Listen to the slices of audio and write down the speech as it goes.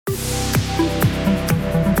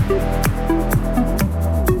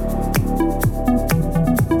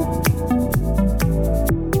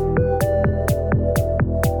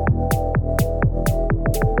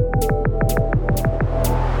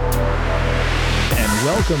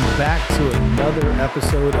Welcome back to another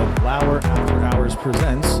episode of Lauer After Hours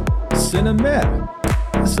Presents Cinemeh.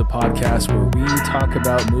 This is a podcast where we talk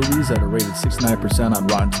about movies that are rated 69% on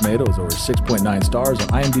Rotten Tomatoes or 6.9 stars on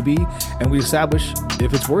IMDb, and we establish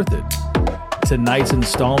if it's worth it. Tonight's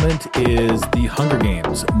installment is The Hunger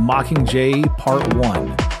Games, Mockingjay Part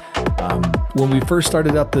 1. When we first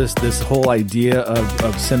started up this whole idea of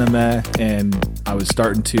Cinemeh, and I was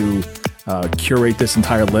starting to curate this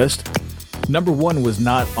entire list, number one was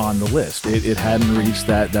not on the list. It hadn't reached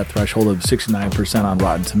that threshold of 69% on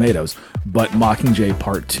Rotten Tomatoes, but Mockingjay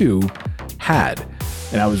Part 2 had.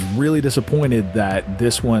 And I was really disappointed that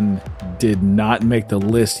this one did not make the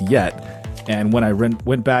list yet. And when I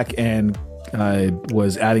went back and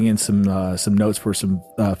was adding in some notes for some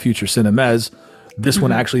future Cinemehs, this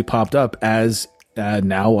one actually popped up as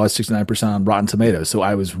now 69% on Rotten Tomatoes. So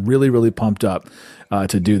I was really, really pumped up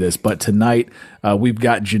to do this. But tonight we've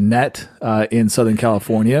got Jeanette in Southern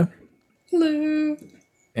California. Hello.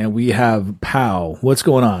 And we have Pow. What's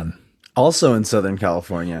going on? Also in Southern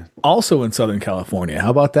California. Also in Southern California. How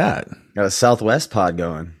about that? Got a Southwest pod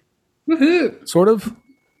going. Woohoo. Sort of.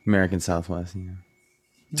 American Southwest. Yeah.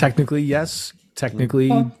 Technically, yes. Technically,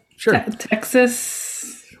 sure.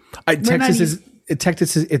 Texas. Texas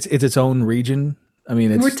is its own region. I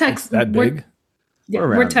mean, it's that big.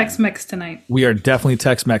 We're Tex-Mex tonight. We are definitely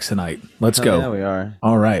Tex-Mex tonight. Let's go. Yeah, we are.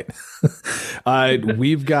 All right.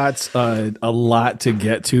 We've got a lot to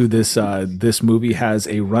get to. This movie has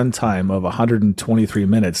a runtime of 123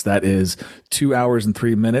 minutes. That is 2 hours and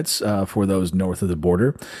 3 minutes for those north of the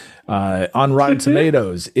border. On Rotten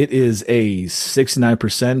Tomatoes, it is a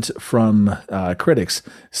 69% from critics,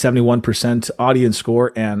 71% audience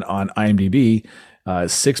score, and on IMDb,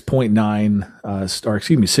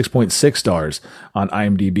 6.6 stars on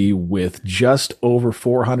IMDb with just over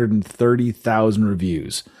 430,000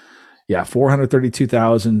 reviews. Yeah,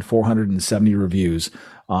 432,470 reviews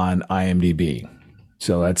on IMDb.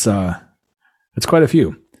 So that's quite a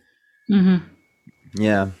few. Mm-hmm.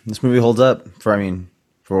 Yeah, this movie holds up for what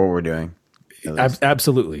we're doing.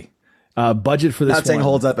 Absolutely. Budget for this. Not saying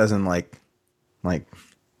holds up as in like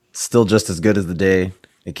still just as good as the day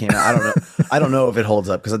it came out. I don't know. I don't know if it holds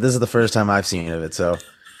up because this is the first time I've seen of it. So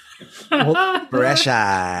fresh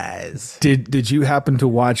eyes. Did you happen to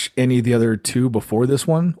watch any of the other two before this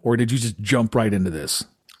one, or did you just jump right into this?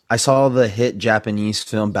 I saw the hit Japanese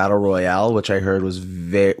film Battle Royale, which I heard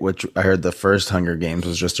the first Hunger Games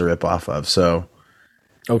was just a ripoff of. So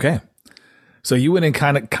okay. So you went in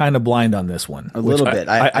kind of blind on this one. A little bit.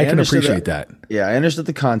 I can appreciate that. Yeah, I understood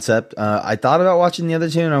the concept. I thought about watching the other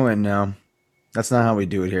two, and I went, no, that's not how we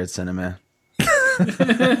do it here at Cinemeh.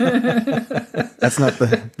 That's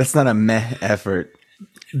not a meh effort.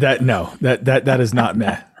 That is not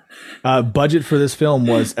meh. Budget for this film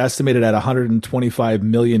was estimated at $125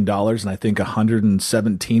 million, and I think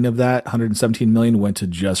 117 million went to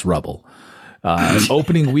just rubble.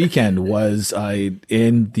 Opening weekend was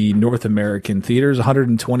in the North American theaters,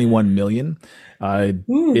 121 million.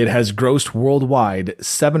 It has grossed worldwide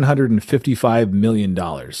 $755 million.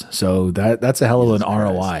 So that's a hell of an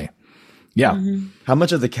ROI. Yeah. Mm-hmm. How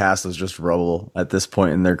much of the cast was just rubble at this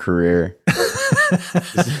point in their career?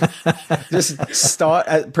 just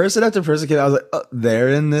start person after person. I was like, oh, they're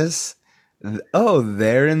in this. Oh,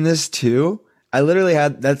 they're in this too. I literally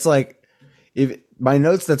had, that's like, if my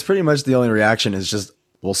notes, that's pretty much the only reaction is just,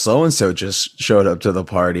 well, so-and-so just showed up to the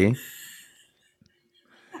party.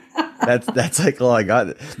 That's like all I got.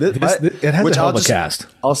 It has a hell of a cast.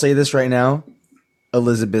 I'll say this right now.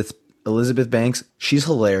 Elizabeth Banks, she's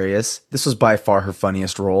hilarious. This was by far her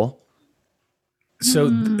funniest role. So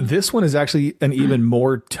this one is actually an even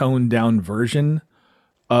more toned down version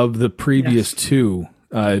of the previous two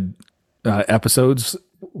episodes,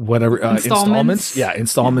 whatever installments. Yeah,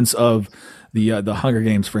 installments of the Hunger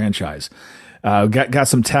Games franchise. Got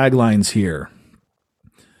some taglines here.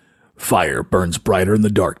 Fire burns brighter in the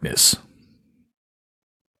darkness.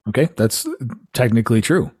 Okay, that's technically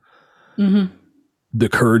true. Mm-hmm. The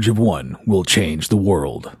courage of one will change the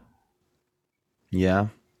world. Yeah.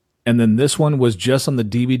 And then this one was just on the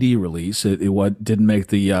DVD release. It didn't make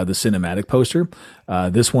the cinematic poster.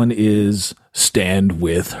 This one is Stand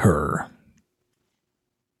With Her.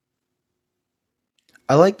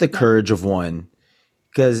 I like the courage of one,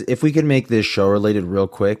 because if we could make this show related real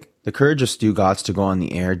quick, the courage of Stu Gotts to go on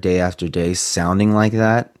the air day after day sounding like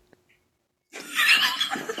that.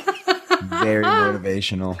 Very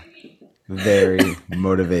motivational. Very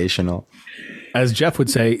motivational. As Jeff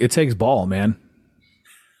would say, it takes ball, man.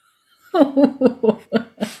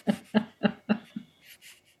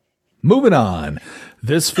 Moving on.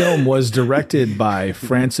 This film was directed by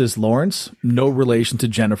Francis Lawrence, no relation to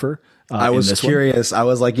Jennifer. I was curious. I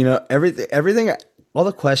was like, everything, all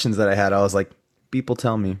the questions that I had, I was like, Beep will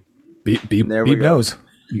tell me. Beep knows.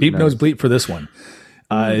 Beep knows bleep for this one.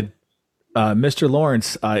 Mr.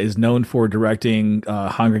 Lawrence is known for directing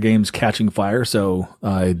Hunger Games Catching Fire, so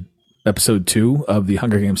episode 2 of the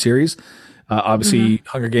Hunger Games series. Obviously,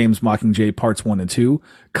 Hunger Games Mockingjay Parts 1 and 2,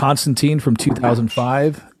 Constantine from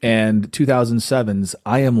 2005, and 2007's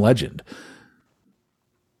I Am Legend.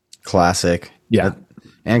 Classic. Yeah.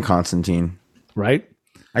 And Constantine. Right?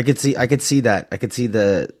 I could see that. I could see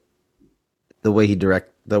the way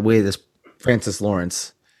this Francis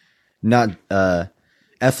Lawrence, not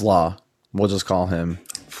F-Law, we'll just call him.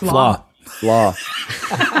 Flaw.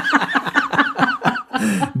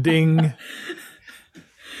 Ding.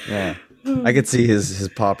 Yeah. I could see his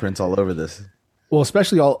paw prints all over this. Well,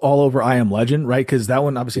 especially all over I Am Legend, right? Because that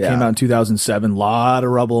one obviously came out in 2007. Lot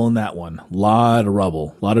of rubble in that one. Lot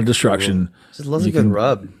of destruction. Just loves a good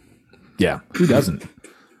rub. Yeah. Who doesn't?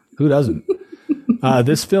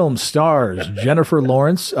 This film stars Jennifer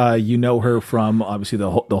Lawrence. You know her from obviously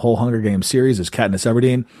the whole Hunger Games series as Katniss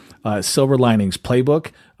Everdeen, Silver Linings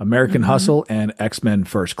Playbook, American Hustle, and X-Men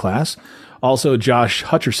First Class. Also Josh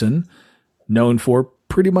Hutcherson, known for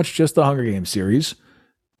pretty much just the Hunger Games series.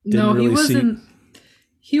 He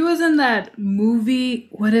was in that movie.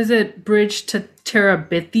 What is it? Bridge to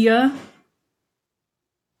Terabithia.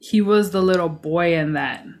 He was the little boy in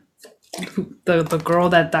that. The girl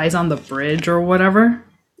that dies on the bridge or whatever.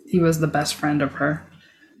 He was the best friend of her.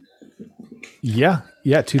 Yeah.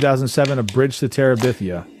 2007, A Bridge to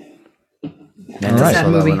Terabithia. And I saw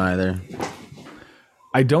that one either.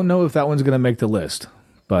 I don't know if that one's going to make the list,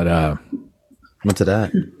 but what's it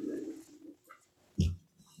at?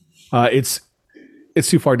 It's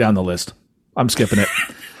too far down the list. I'm skipping it.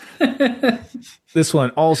 This one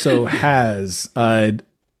also has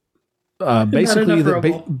basically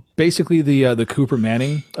the Cooper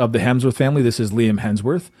Manning of the Hemsworth family. This is Liam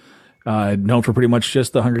Hemsworth, known for pretty much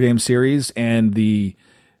just the Hunger Games series and the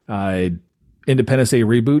Independence Day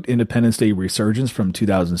reboot, Independence Day Resurgence from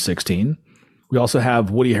 2016. We also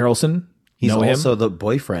have Woody Harrelson. He's also the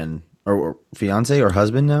boyfriend or fiance or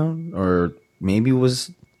husband now, or maybe was.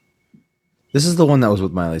 This is the one that was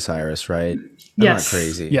with Miley Cyrus, right? Yes. I'm not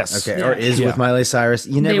crazy. Yes. Okay. Yeah. Or is with Miley Cyrus.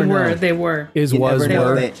 You never know. They were. Were.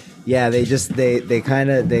 They're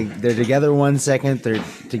together 1 second. They're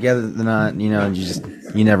together. They're not. You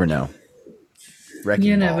never know.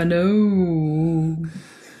 Never know.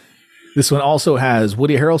 This one also has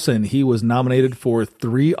Woody Harrelson. He was nominated for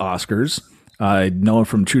 3 Oscars. Known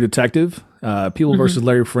from True Detective, People versus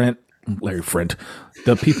Larry Flint.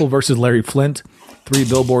 The People versus Larry Flint. 3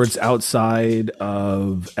 Billboards Outside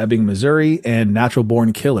of Ebbing, Missouri, and Natural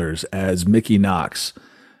Born Killers as Mickey Knox.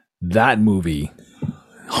 That movie,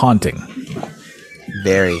 haunting.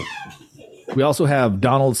 Very. We also have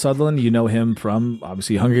Donald Sutherland. You know him from,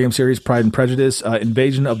 obviously, Hunger Games series, Pride and Prejudice,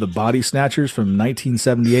 Invasion of the Body Snatchers from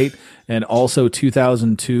 1978, and also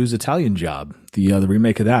 2002's Italian Job, the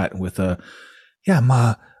remake of that with, Mark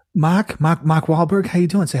Wahlberg, how you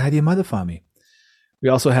doing? Say hi to your mother for me. We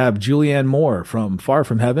also have Julianne Moore from Far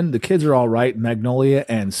From Heaven, The Kids Are All Right, Magnolia,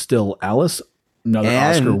 and Still Alice, another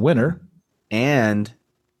Oscar winner. And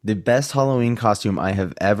the best Halloween costume I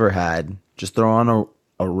have ever had. Just throw on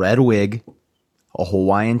a red wig, a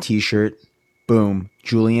Hawaiian t-shirt, boom,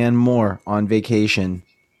 Julianne Moore on vacation.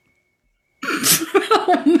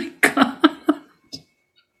 Oh my God.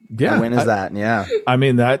 Yeah. When is that? Yeah. I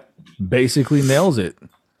mean, that basically nails it.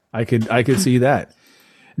 I could see that.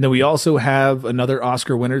 And then we also have another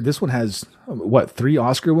Oscar winner. This one has 3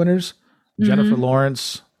 Oscar winners? Jennifer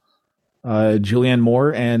Lawrence, Julianne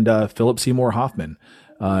Moore, and Philip Seymour Hoffman.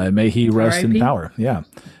 May he rest in power. Yeah.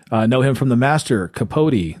 Know him from The Master,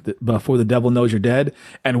 Capote, Before the Devil Knows You're Dead,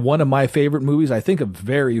 and one of my favorite movies, I think a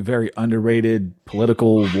very, very underrated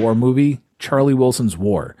political war movie, Charlie Wilson's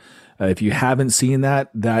War. If you haven't seen that,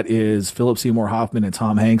 that is Philip Seymour Hoffman and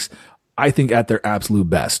Tom Hanks, I think at their absolute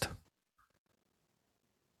best.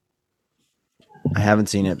 I haven't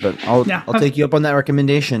seen it, but I'll take you up on that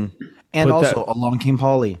recommendation. And also, Along Came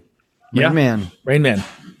Polly. Rain Man.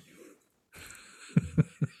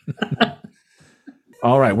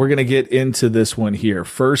 All right, we're going to get into this one here.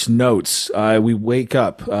 First notes. We wake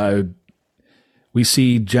up. We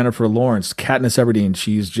see Jennifer Lawrence, Katniss Everdeen.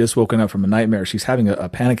 She's just woken up from a nightmare. She's having a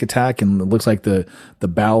panic attack, and it looks like the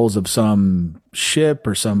bowels of some ship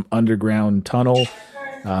or some underground tunnel.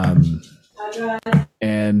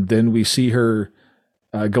 And then we see her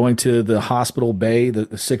going to the hospital bay,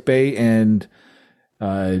 the sick bay, and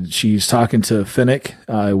she's talking to Finnick,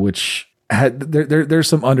 which there's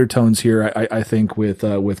some undertones here. I think with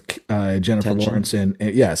Jennifer Tension. Lawrence and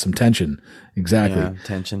yeah, some tension. Exactly. Yeah,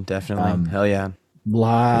 tension, definitely. Hell yeah.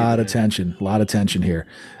 Lot of tension here.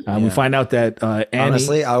 We find out that Annie,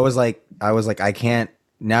 honestly, I was like, I can't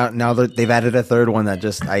now that they've added a third one that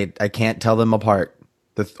just I can't tell them apart.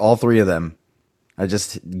 All three of them. I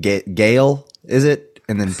just Gale, is it?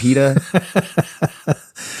 And then Peeta.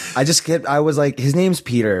 I was like, his name's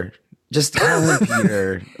Peter. Just call him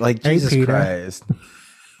Peter. Like, Hey, Jesus Peter. Christ.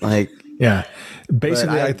 Like, yeah.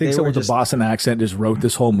 Basically, I think someone with a Boston accent just wrote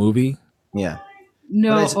this whole movie. yeah.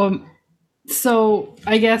 No, so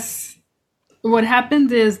I guess what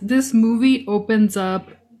happened is this movie opens up.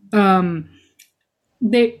 Her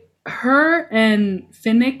and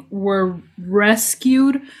Finnick were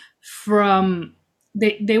rescued from.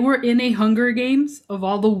 They were in a Hunger Games of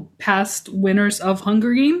all the past winners of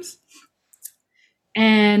Hunger Games,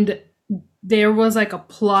 and there was like a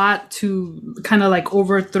plot to kind of like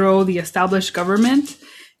overthrow the established government,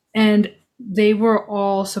 and they were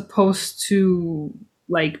all supposed to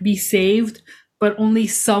like be saved, but only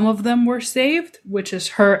some of them were saved, which is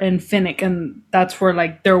her and Finnick, and that's where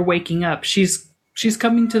like they're waking up. She's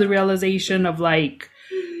coming to the realization of like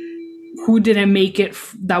who didn't make it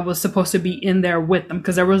that was supposed to be in there with them,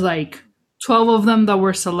 because there was like 12 of them that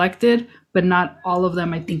were selected, but not all of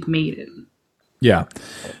them I think made it. Yeah.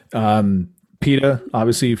 Peeta,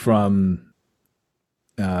 obviously from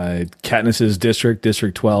Katniss's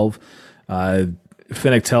District 12.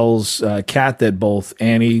 Finnick tells Kat that both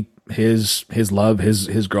Annie, his love,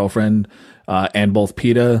 his girlfriend, and both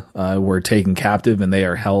Peeta were taken captive and they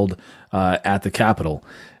are held at the Capitol.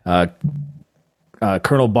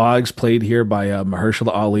 Colonel Boggs, played here by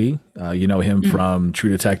Mahershala Ali. You know him from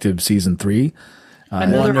True Detective Season 3.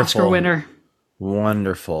 Another Wonderful. Oscar winner.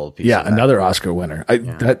 Wonderful piece Yeah, of another acting. Oscar winner.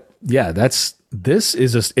 It's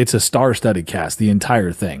a star-studded cast, the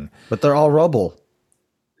entire thing. But they're all rubble.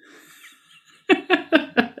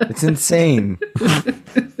 It's insane.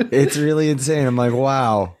 It's really insane. I'm like,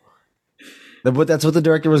 wow. But that's what the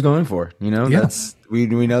director was going for, you know. Yeah. That's we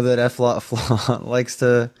know that F likes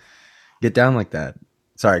to get down like that.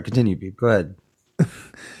 Sorry, continue, Pete. Go ahead.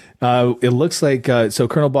 It looks like so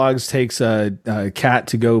Colonel Boggs takes Kat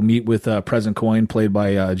to go meet with President Coyne, played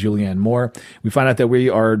by Julianne Moore. We find out that we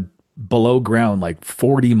are below ground, like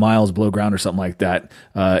 40 miles below ground or something like that,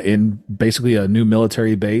 in basically a new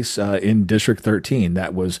military base in District 13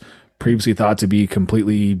 that was previously thought to be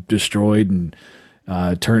completely destroyed and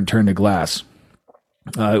turned to glass.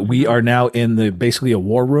 We are now in basically a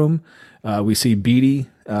war room. We see Beatty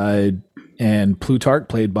and Plutarch,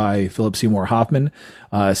 played by Philip Seymour Hoffman,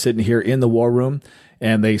 sitting here in the war room.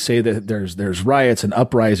 And they say that there's riots and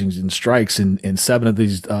uprisings and strikes in 7 of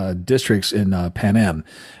these districts in Pan Am.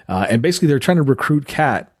 And basically they're trying to recruit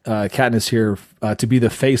Katniss here to be the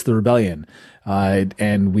face of the rebellion.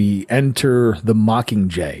 And we enter the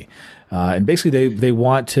Mockingjay. And basically they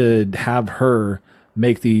want to have her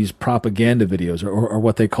make these propaganda videos or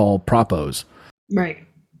what they call propos. Right.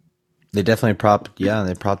 They definitely propped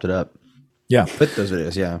it up. Yeah. Fit those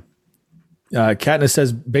videos, yeah. Katniss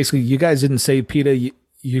says, basically, you guys didn't save Peeta.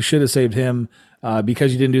 You should have saved him.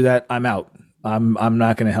 Because you didn't do that, I'm out. I'm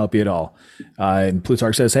not going to help you at all. And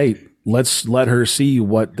Plutarch says, hey, let's let her see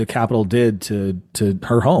what the Capitol did to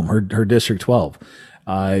her home, her District 12.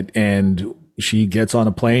 And she gets on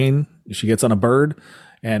a plane, she gets on a bird,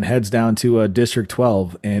 and heads down to District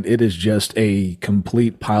 12. And it is just a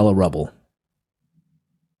complete pile of rubble.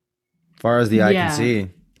 Far as the eye can see.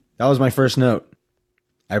 That was my first note.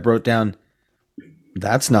 I wrote down,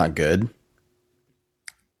 that's not good.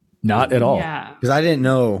 Not at all. Yeah. Because I didn't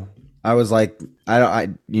know. I was like,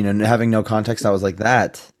 having no context, I was like,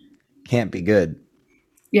 that can't be good.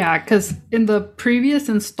 Yeah, because in the previous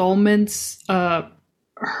installments,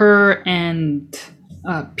 her and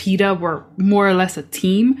Peeta were more or less a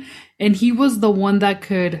team, and he was the one that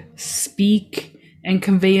could speak and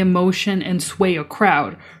convey emotion and sway a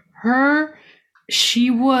crowd.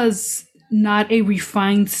 She was not a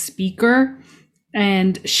refined speaker,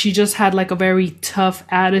 and she just had like a very tough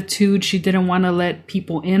attitude. She didn't want to let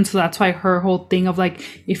people in, so that's why her whole thing of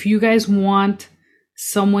like, if you guys want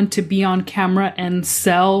someone to be on camera and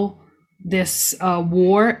sell this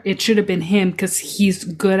war, it should have been him, because he's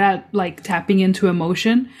good at like tapping into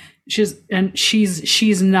emotion. She's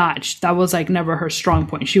not. That was like never her strong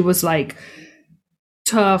point. She was like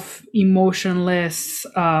tough, emotionless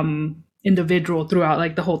individual throughout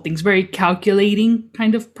like the whole thing's very calculating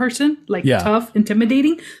kind of person, like tough,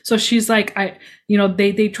 intimidating. So she's like,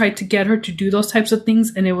 they tried to get her to do those types of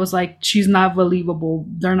things, and it was like, she's not believable.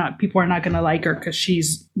 People are not gonna like her because she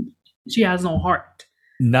has no heart.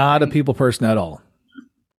 Not a people person at all.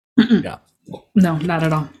 Yeah. No, not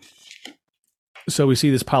at all. So we see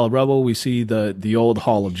this pile of rubble. We see the old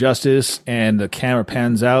Hall of Justice, and the camera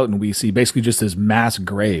pans out, and we see basically just this mass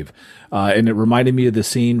grave. And it reminded me of the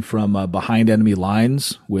scene from Behind Enemy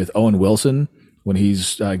Lines with Owen Wilson when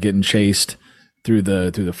he's getting chased through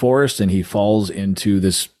the forest, and he falls into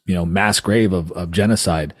this mass grave of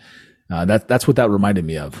genocide. That's what that reminded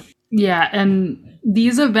me of. Yeah, and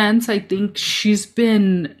these events, I think she's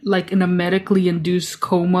been like in a medically induced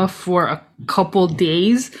coma for a couple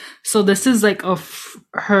days. So this is like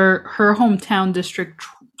her hometown, District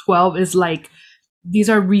 12 is like, these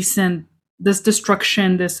are recent. This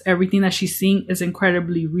destruction, this everything that she's seeing is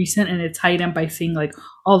incredibly recent, and it's heightened by seeing like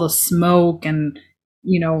all the smoke and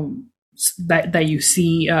that you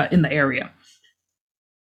see in the area.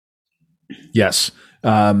 Yes.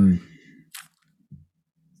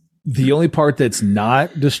 The only part that's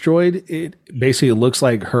not destroyed, it basically looks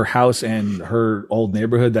like her house and her old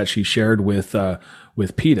neighborhood that she shared with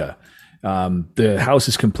Peeta. The house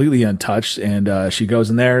is completely untouched, and she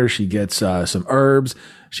goes in there. She gets some herbs.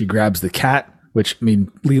 She grabs the cat, which, I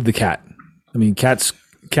mean, leave the cat. I mean, cats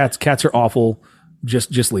are awful.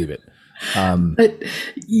 Just leave it.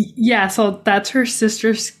 Yeah, so that's her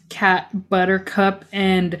sister's cat, Buttercup,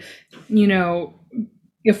 and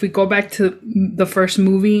if we go back to the first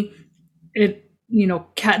movie,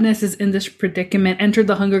 Katniss is in this predicament, entered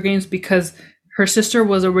the Hunger Games because her sister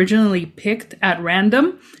was originally picked at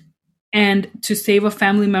random, and to save a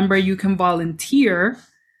family member, you can volunteer,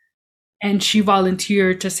 and she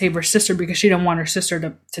volunteered to save her sister because she didn't want her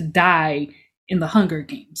sister to die in the Hunger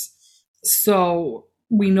Games. So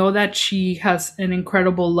we know that she has an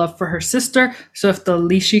incredible love for her sister. So if the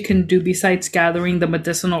least she can do besides gathering the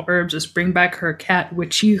medicinal herbs is bring back her cat,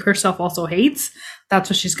 which she herself also hates, that's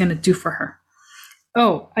what she's going to do for her.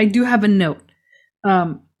 Oh, I do have a note.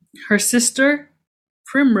 Her sister,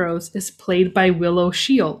 Primrose, is played by Willow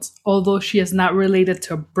Shields. Although she is not related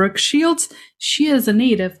to Brooke Shields, she is a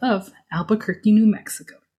native of Albuquerque, New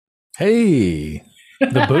Mexico. Hey,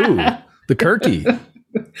 the boo, the Kirky,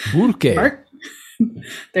 Burke.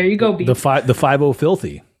 There you go, B. The 5-0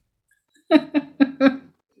 filthy.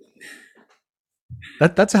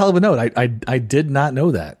 That's a hell of a note. I did not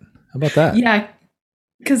know that. How about that? Yeah,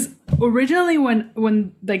 because originally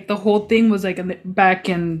when like the whole thing was like back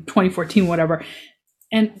in 2014, whatever,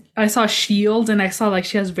 and I saw Shields and I saw like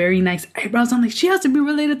she has very nice eyebrows. I'm like, she has to be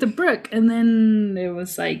related to Brooke, and then it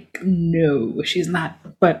was like, no, she's not.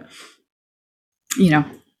 But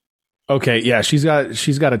Okay, yeah, she's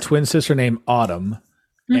got a twin sister named Autumn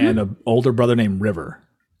and an older brother named River.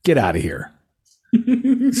 Get out of here.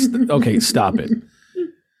 Okay, stop it.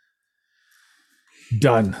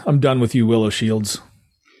 Done. I'm done with you, Willow Shields.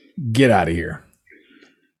 Get out of here.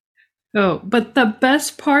 Oh, but the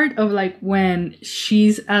best part of like when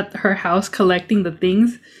she's at her house collecting the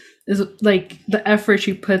things is like the effort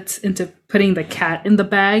she puts into putting the cat in the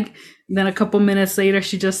bag. And then a couple minutes later,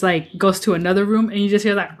 she just like goes to another room and you just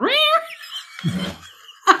hear that.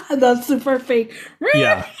 That's super fake.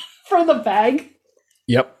 Yeah. For the bag.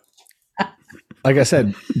 Yep. Like I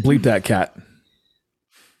said, bleep that cat.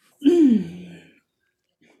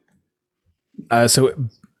 So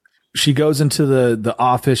she goes into the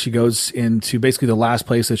office. She goes into basically the last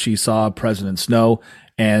place that she saw President Snow,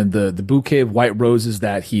 and the bouquet of white roses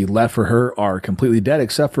that he left for her are completely dead,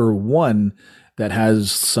 except for one that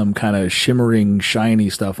has some kind of shimmering, shiny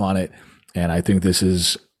stuff on it. And I think this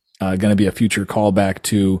is going to be a future callback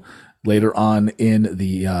to later on in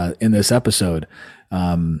this episode.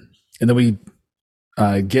 And then we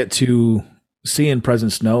get to seeing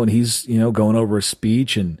President Snow, and he's going over a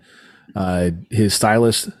speech, and his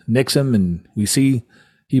stylist nicks him, and we see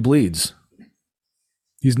he bleeds.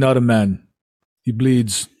 He's not a man. He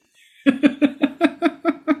bleeds.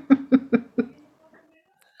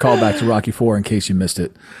 Call back to Rocky IV in case you missed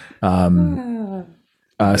it. So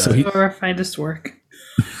our finest work.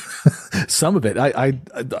 Some of it, I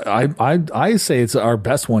say it's our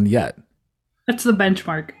best one yet. That's the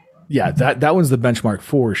benchmark. Yeah, that one's the benchmark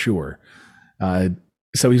for sure.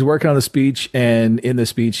 So he's working on the speech, and in the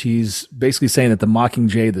speech, he's basically saying that the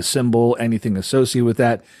Mockingjay, the symbol, anything associated with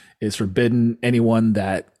that is forbidden. Anyone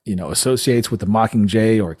that associates with the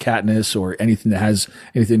Mockingjay or Katniss or anything that has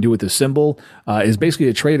anything to do with the symbol is basically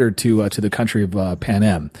a traitor to the country of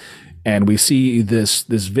Panem. And we see this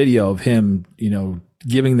video of him,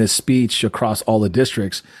 giving this speech across all the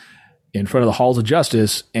districts in front of the halls of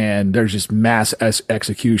justice, and there's just mass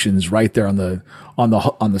executions right there on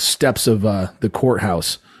the steps of the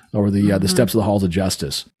courthouse, or the steps of the halls of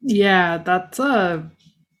justice. Yeah, that's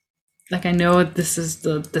like I know this is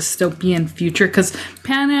the dystopian future because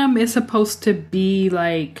Panem is supposed to be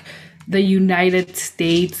like the United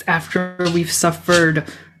States after we've suffered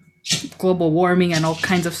global warming and all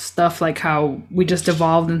kinds of stuff, like how we just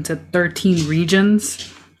evolved into 13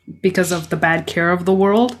 regions because of the bad care of the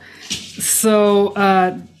world. So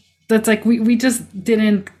that's like we just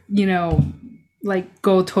didn't, like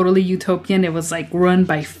go totally utopian. It was like run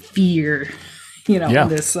by fear, in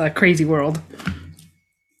this crazy world.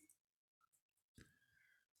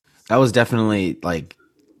 That was definitely like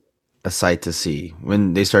a sight to see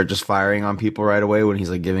when they start just firing on people right away. When he's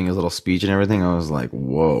like giving his little speech and everything, I was like,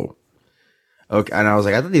 "Whoa!" Okay, and I was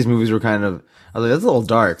like, I thought these movies were kind of. I was like, that's a little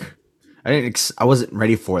dark. I wasn't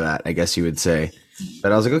ready for that, I guess you would say.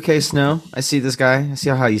 But I was like, okay, Snow, I see this guy. I see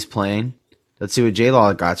how he's playing. Let's see what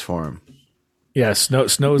J-Law got for him. Yeah,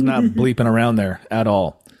 Snow's not bleeping around there at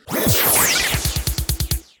all.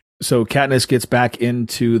 So Katniss gets back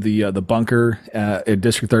into the bunker at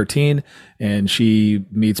District 13, and she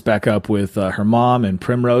meets back up with her mom and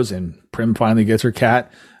Primrose, and Prim finally gets her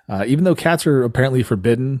cat. Even though cats are apparently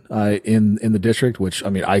forbidden in the district, which, I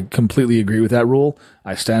mean, I completely agree with that rule.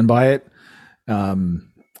 I stand by it.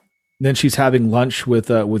 Then she's having lunch with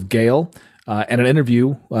Gale, and an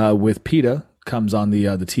interview with Peeta comes on the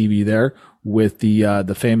TV there with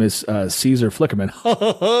the famous Caesar Flickerman.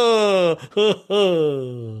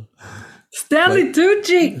 Stanley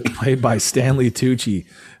Tucci, played by Stanley Tucci,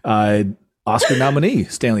 Oscar nominee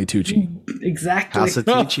Stanley Tucci. Exactly. House of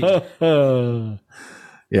Tucci.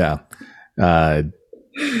 Yeah.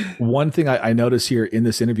 One thing I noticed here in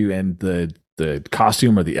this interview, and the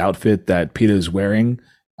costume or the outfit that Peeta is wearing,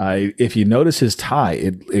 if you notice his tie,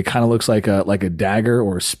 it kind of looks like a dagger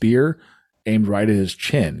or a spear aimed right at his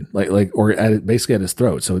chin, basically at his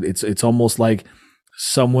throat. So it's almost like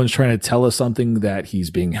someone's trying to tell us something, that he's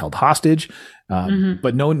being held hostage.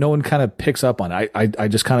 But no one kind of picks up on it. I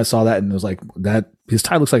just kind of saw that and was like, that his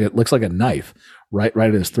tie looks like a knife right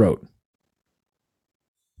at his throat.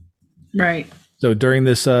 Right. So during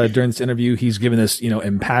this interview, he's given this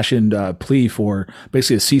impassioned plea for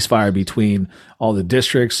basically a ceasefire between all the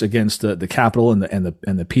districts against the capital and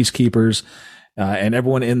the peacekeepers, and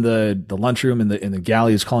everyone in the lunchroom in the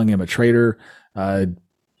galley is calling him a traitor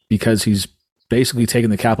because he's basically taken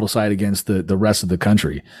the capital side against the rest of the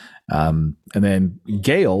country. And then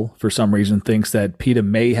Gale, for some reason, thinks that Peeta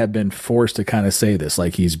may have been forced to kind of say this,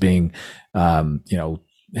 like he's being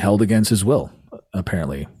held against his will,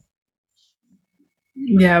 apparently.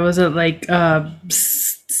 Yeah, was it like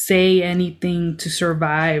say anything to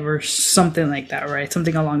survive or something like that, right?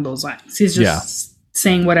 Something along those lines. He's just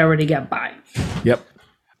saying whatever to get by. Yep.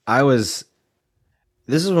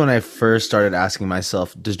 This is when I first started asking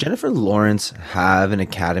myself, does Jennifer Lawrence have an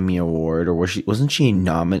Academy Award, or wasn't she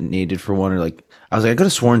nominated for one? Or like, I was like, I could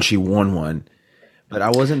have sworn she won one, but I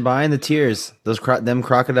wasn't buying the tears, them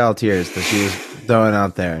crocodile tears that she was throwing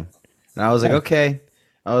out there. And I was like, okay.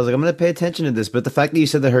 I was like, I'm going to pay attention to this. But the fact that you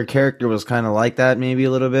said that her character was kind of like that, maybe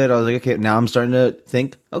a little bit, I was like, okay, now I'm starting to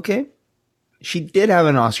think, okay, she did have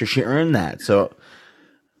an Oscar. She earned that. So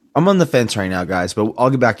I'm on the fence right now, guys, but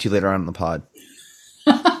I'll get back to you later on in the pod.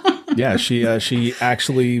 Yeah, she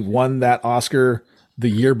actually won that Oscar the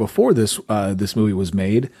year before this movie was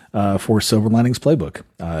made for Silver Linings Playbook.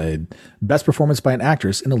 Best performance by an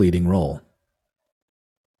actress in a leading role.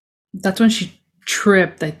 That's when she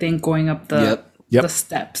tripped, I think, going up the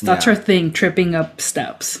steps. That's her thing, tripping up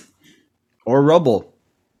steps. Or rubble.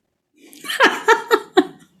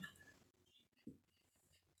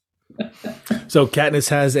 So Katniss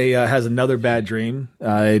has another bad dream,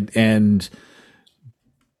 and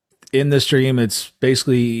in this dream, it's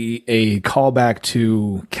basically a callback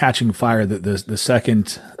to Catching Fire, the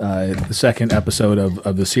second episode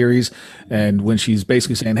of the series, and when she's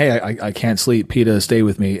basically saying, "Hey, I can't sleep, Peeta, stay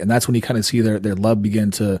with me," and that's when you kind of see their love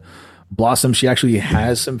begin to blossom. She actually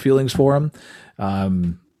has some feelings for him,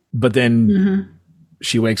 but then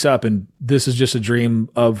she wakes up, and this is just a dream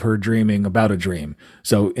of her dreaming about a dream.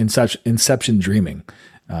 So Inception dreaming,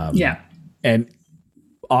 and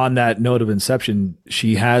on that note of Inception,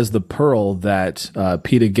 she has the pearl that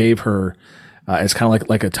Peeta gave her as kind of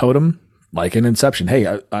like a totem, like in Inception.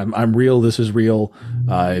 Hey, I'm real. This is real.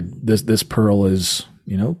 This pearl is,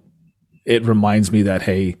 it reminds me that,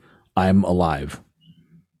 hey, I'm alive.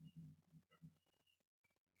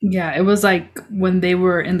 Yeah, it was like when they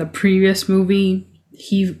were in the previous movie,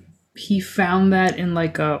 he found that in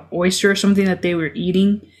like a oyster or something that they were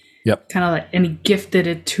eating. Yep. Kind of like, and he gifted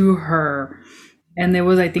it to her. And there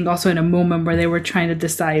was, I think, also in a moment where they were trying to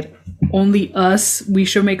decide, only us, we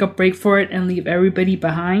should make a break for it and leave everybody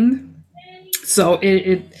behind. So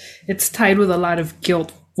it's tied with a lot of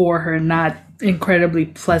guilt for her, not incredibly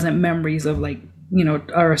pleasant memories of like,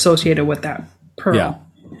 are associated with that pearl.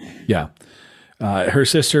 Yeah. Her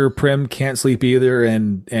sister Prim can't sleep either,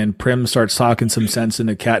 and Prim starts talking some sense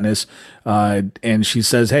into Katniss, and she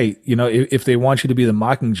says, "Hey, if they want you to be the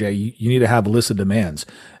Mockingjay, you need to have a list of demands."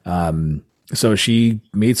 So she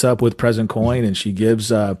meets up with President Coin, and she gives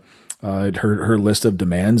her list of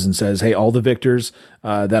demands and says, "Hey, all the victors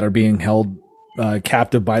that are being held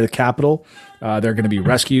captive by the Capitol, they're going to be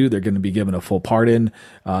rescued. They're going to be given a full pardon."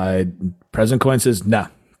 President Coin says, "Nah.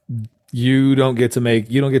 You don't get to make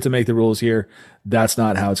the rules here. That's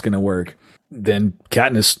not how it's going to work." Then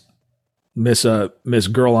Katniss, Miss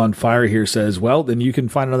Girl on Fire here says, "Well, then you can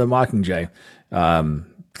find another Mockingjay,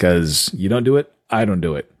 because you don't do it, I don't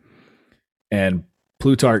do it." And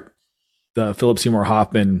Plutarch, the Philip Seymour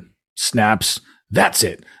Hoffman, snaps, "That's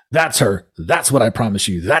it. That's her. That's what I promise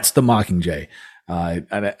you. That's the Mockingjay."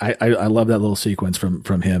 And I love that little sequence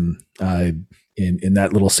from him in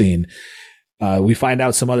that little scene. We find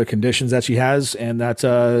out some other conditions that she has, and that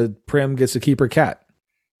Prim gets to keep her cat.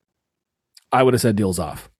 I would have said deals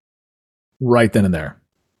off right then and there.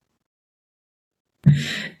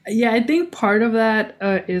 Yeah, I think part of that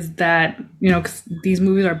is that, 'cause these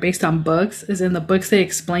movies are based on books, is in the books they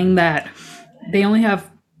explain that they only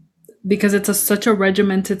have, because it's such a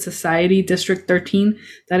regimented society, District 13,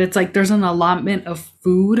 that it's like there's an allotment of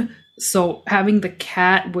food. So having the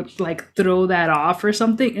cat would like throw that off or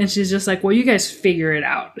something. And she's just like, well, you guys figure it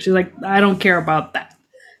out. She's like, I don't care about that.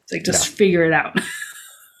 It's like, just figure it out.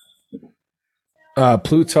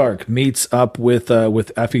 Plutarch meets up with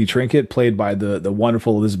Effie Trinket, played by the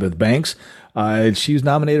wonderful Elizabeth Banks. She's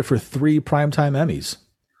nominated for 3 Primetime Emmys.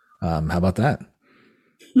 How about that?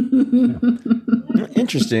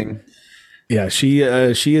 Interesting. Yeah, she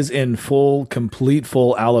is in complete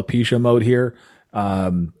alopecia mode here.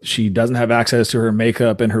 She doesn't have access to her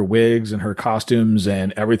makeup and her wigs and her costumes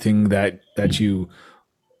and everything that you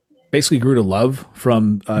basically grew to love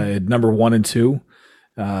from number 1 and 2.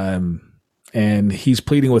 And he's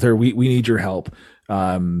pleading with her, we need your help.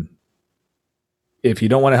 If you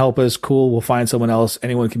don't want to help us, cool, we'll find someone else.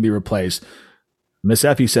 Anyone can be replaced. Miss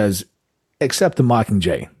Effie says, except the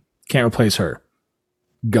Mockingjay. Can't replace her.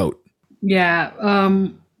 Goat. Yeah.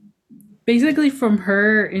 Basically, from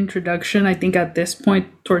her introduction, I think at this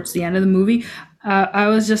point, towards the end of the movie, I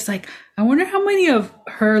was just like, I wonder how many of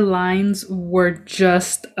her lines were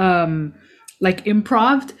just like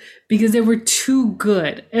improv, because they were too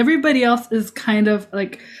good. Everybody else is kind of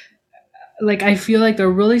like I feel like they're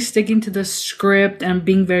really sticking to the script and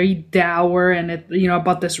being very dour and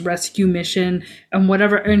about this rescue mission and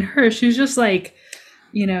whatever. And her, she's just like,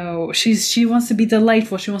 she wants to be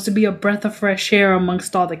delightful. She wants to be a breath of fresh air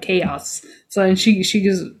amongst all the chaos. So, and she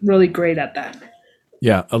is really great at that.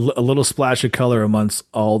 Yeah, a little splash of color amongst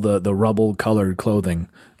all the rubble colored clothing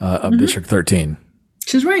of District 13.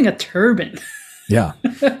 She's wearing a turban. Yeah.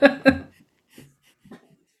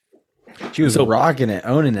 She was rocking it,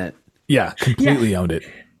 owning it. Yeah, completely owned it.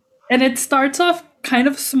 And it starts off kind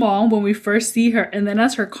of small when we first see her, and then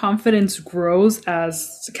as her confidence grows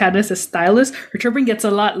as Katniss' stylist, her turban gets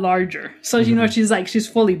a lot larger. So she's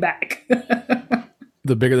fully back.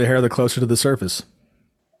 The bigger the hair, the closer to the surface.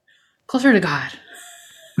 Closer to God.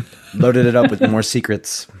 Loaded it up with more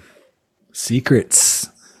secrets. Secrets.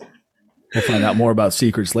 We'll find out more about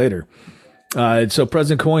secrets later. So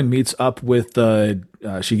President Coin meets up with,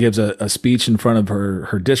 she gives a speech in front of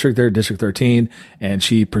her district there, District 13, and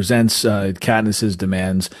she presents Katniss's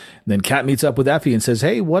demands. And then Kat meets up with Effie and says,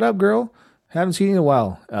 "Hey, what up, girl? Haven't seen you in a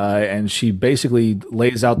while." And she basically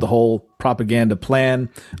lays out the whole propaganda plan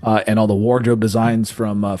and all the wardrobe designs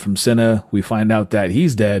from Cinemeh. We find out that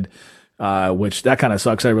he's dead, which that kind of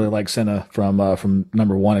sucks. I really like Cinemeh from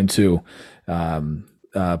number 1 and 2,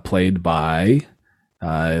 played by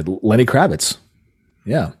Lenny Kravitz.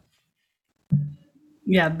 Yeah.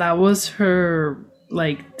 Yeah, that was her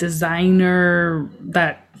designer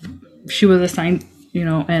that she was assigned,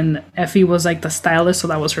 and Effie was like the stylist, so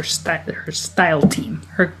that was her style team,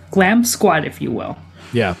 her glam squad, if you will.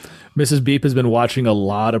 Yeah. Mrs. Beep has been watching a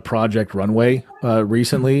lot of Project Runway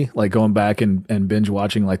recently, like going back and binge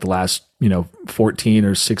watching like the last 14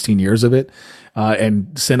 or 16 years of it. And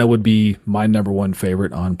Cinemeh would be my number 1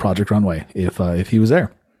 favorite on Project Runway if he was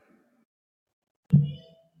there.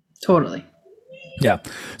 Totally. Yeah.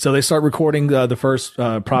 So they start recording the first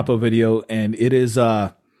propo video, and it is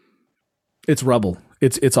it's rubble.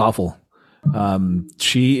 It's awful.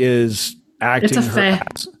 She is acting it's her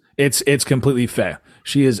ass. It's completely fair.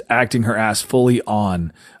 She is acting her ass fully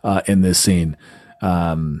on in this scene.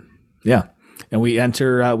 Yeah. And we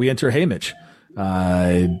enter Haymitch,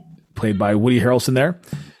 played by Woody Harrelson there.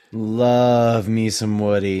 Love me some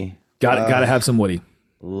Woody. Gotta have some Woody.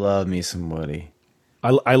 Love me some Woody.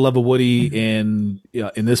 I love a Woody in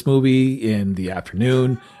this movie, in the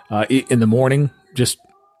afternoon, in the morning. Just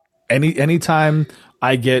anytime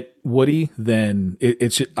I get Woody, then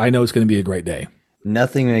I know it's going to be a great day.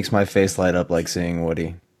 Nothing makes my face light up like seeing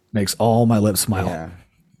Woody. Makes all my lips smile.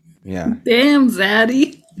 Yeah. Damn,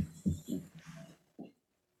 Zaddy.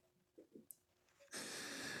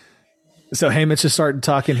 So Haymitch just started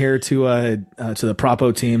talking here to the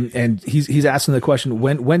Propo team, and he's asking the question: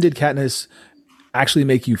 When did Katniss actually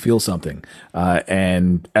make you feel something?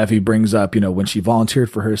 And Effie brings up, when she volunteered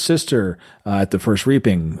for her sister at the first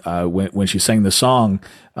reaping, when she sang the song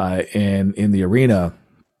in the arena,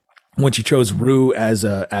 when she chose Rue as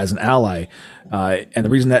an ally, and the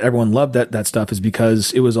reason that everyone loved that stuff is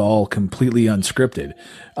because it was all completely unscripted.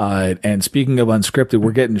 And speaking of unscripted,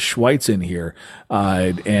 we're getting Schweitz in here,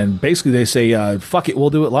 and basically they say, "Fuck it, we'll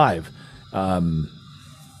do it live."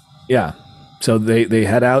 Yeah. So they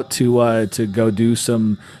head out to go do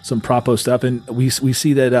some propo stuff, and we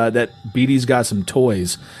see that Beatty's got some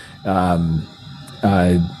toys,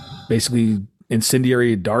 basically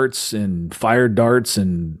incendiary darts and fire darts,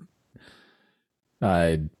 and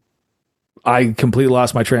I completely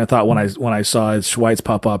lost my train of thought when I saw Schweitz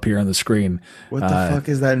pop up here on the screen. What the fuck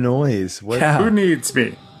is that noise? What? Yeah. Who needs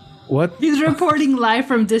me? What? He's reporting live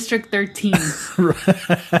from District 13.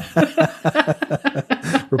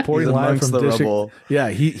 Reporting He's live amongst from the District. rubble. Yeah,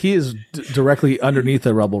 he is directly underneath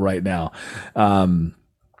the rubble right now.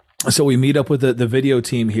 So we meet up with the video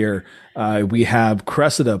team here. We have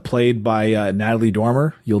Cressida, played by Natalie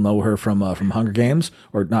Dormer. You'll know her from Hunger Games,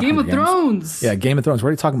 or not Game Hunger of Games. Thrones. Yeah, Game of Thrones. What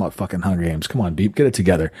are you talking about? Fucking Hunger Games. Come on, Beep, get it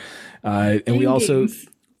together. And we also,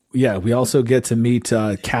 we also get to meet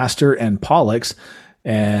Castor and Pollux,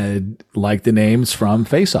 and like the names from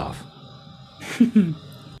Face Off. We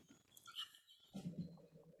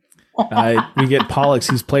get Pollux.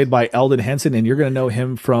 He's played by Eldon Henson, and you're going to know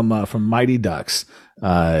him from Mighty Ducks.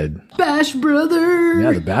 Bash Brother.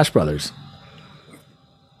 Yeah, the Bash Brothers.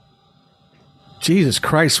 Jesus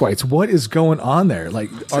Christ, Schweitz, what is going on there? Like,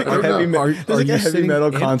 There's like a heavy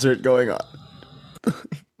metal concert going on.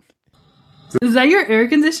 Is that your air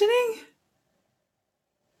conditioning?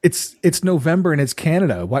 It's November and it's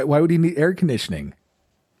Canada. Why would he need air conditioning?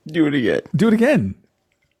 Do it again. Do it again.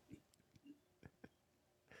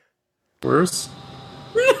 Worse?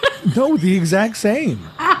 No, the exact same.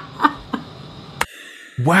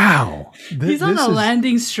 Wow. He's on a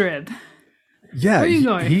landing strip. Yeah, where are you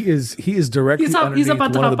going? He is directly He's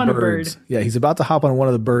about to one hop of the on a birds. bird. Yeah, he's about to hop on one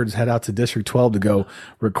of the birds, head out to District 12 to go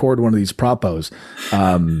record one of these propos.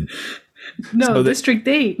 No, District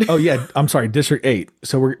 8. Oh yeah, I'm sorry, District 8.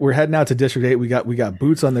 So we're heading out to District 8. We got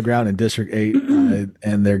boots on the ground in District 8,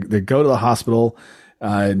 and they go to the hospital.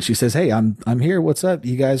 And she says, "Hey, I'm here. What's up?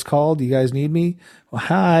 You guys called? You guys need me? Well,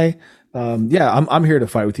 hi. Yeah, I'm here to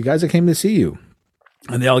fight with you guys. I came to see you."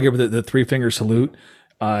 And they all give her the 3-finger salute.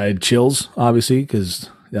 Chills, obviously, because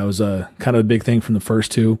that was a kind of a big thing from the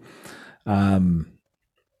first two. And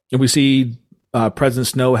we see President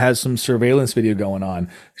Snow has some surveillance video going on.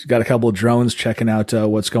 She's got a couple of drones checking out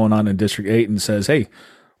what's going on in District 8, and says, "Hey,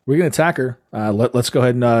 we're going to attack her. Let's go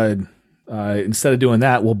ahead and instead of doing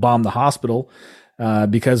that, we'll bomb the hospital."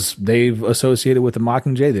 Because they've associated with the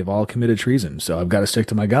Mockingjay. They've all committed treason. So I've got to stick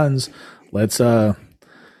to my guns. Let's,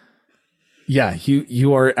 yeah,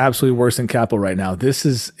 you are absolutely worse than Capo right now.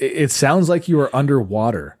 It sounds like you are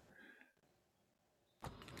underwater.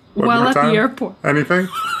 While at the airport. Anything?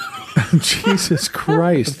 Jesus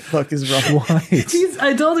Christ. What the fuck is wrong?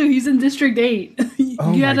 I told you, he's in District 8.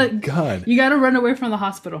 Oh my God. You gotta run away from the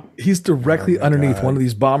hospital. He's directly underneath one of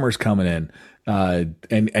these bombers coming in.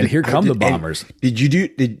 And here come the bombers.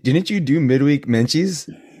 Didn't you do midweek Menchies?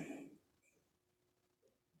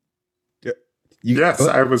 Yes,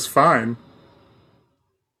 I was fine.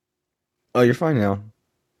 Oh, you're fine now.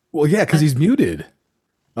 Well, yeah, because he's muted.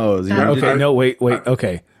 Oh, is he Okay, muted? no, wait.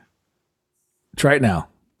 Okay. Try it now.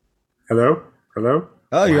 Hello?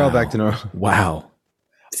 Oh, you're all back to normal. Wow.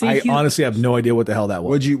 See, I honestly have no idea what the hell that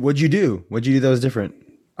was. What'd you do? What'd you do that was different?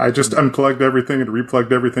 I just unplugged everything and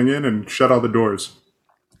replugged everything in and shut all the doors.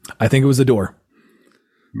 I think it was the door.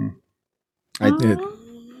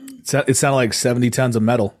 It sounded like 70 tons of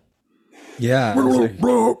metal. Yeah.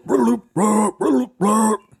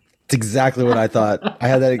 It's exactly what I thought. I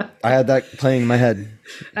had that playing in my head.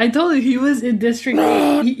 I told you, he was in District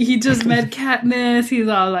 8. He just met Katniss. He's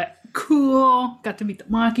all like, cool. Got to meet the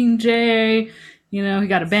Mockingjay. He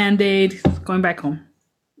got a Band-Aid. Going back home.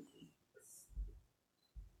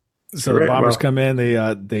 So the bombers come in.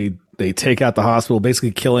 They take out the hospital,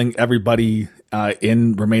 basically killing everybody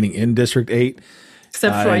remaining in District 8.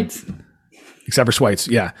 Except Schweitz. Except for Schweitz,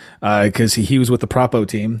 yeah, because he was with the Propo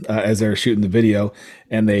team as they were shooting the video,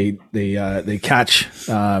 and they catch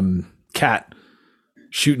Kat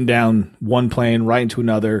shooting down one plane right into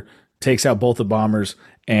another, takes out both the bombers,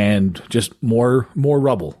 and just more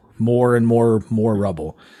rubble, more and more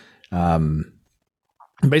rubble.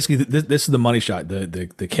 Basically, this is the money shot.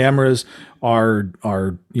 The cameras are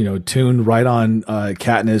tuned right on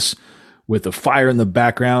Katniss with the fire in the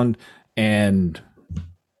background, and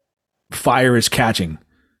fire is catching,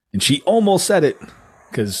 and she almost said it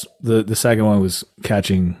because the second one was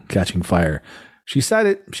catching fire. She said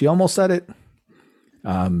it. She almost said it.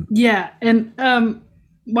 Yeah, and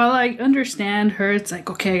while I understand her, it's like,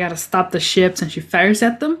 okay, I gotta stop the ships, and she fires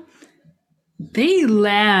at them. They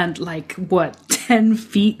land like 10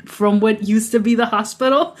 feet from what used to be the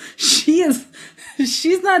hospital.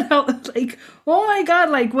 She's not out, like, oh my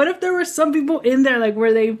god, like, what if there were some people in there, like,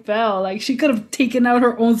 where they fell? Like, she could have taken out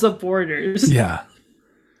her own supporters. Yeah.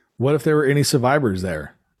 What if there were any survivors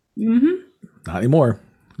there? Mm-hmm. Not anymore.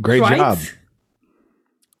 Great Schweitz? job.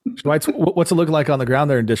 Schweitz, what's it look like on the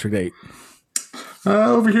ground there in District 8?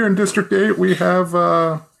 Over here in District 8, we have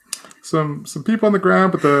some people on the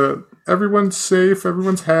ground, but everyone's safe,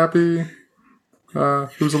 everyone's happy.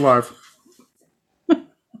 Who's alive?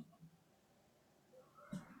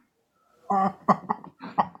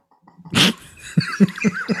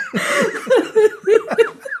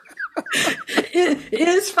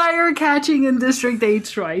 Is fire catching in District 8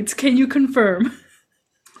 Schweitz? Can you confirm?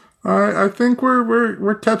 I think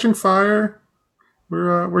we're catching fire.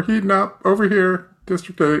 We're heating up over here,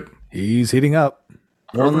 District 8. He's heating up.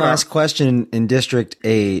 One last question in District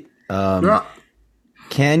 8. Yeah.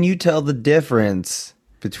 Can you tell the difference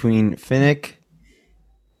between Finnick,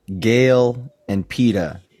 Gale, and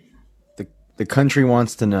Peeta? The country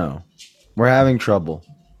wants to know. We're having trouble.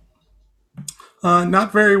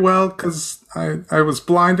 Not very well, because I was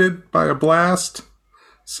blinded by a blast,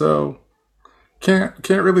 so can't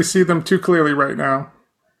really see them too clearly right now.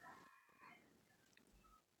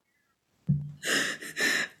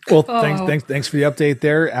 Well, thanks for the update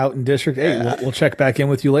there out in District 8. Yeah. We'll check back in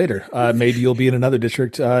with you later. Maybe you'll be in another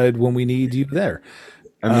district when we need you there.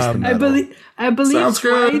 I believe Sounds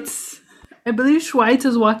good. Schweitz. I believe Schweitz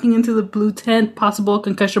is walking into the blue tent. Possible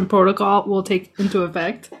concussion protocol will take into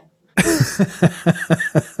effect.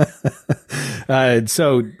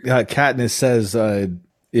 So Katniss says,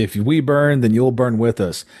 if we burn, then you'll burn with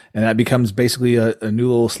us. And that becomes basically a new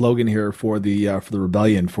little slogan here for the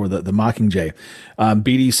rebellion, for the Mockingjay.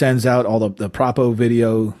 Beatty sends out all the Propo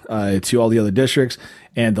video to all the other districts,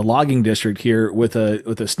 and the logging district here with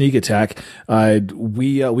a sneak attack.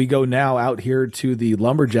 We go now out here to the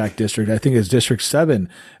lumberjack district. I think it's District 7.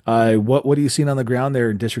 What are you seeing on the ground there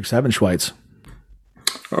in District 7, Schweitz?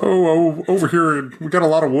 Oh, over here we got a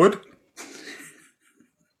lot of wood.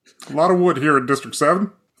 A lot of wood here in District 7.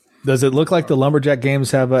 Does it look like the lumberjack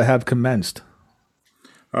games have commenced?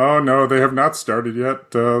 Oh no, they have not started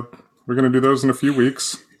yet. We're going to do those in a few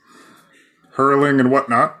weeks. Hurling and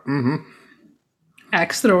whatnot. Mm-hmm.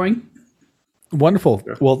 Axe throwing. Wonderful.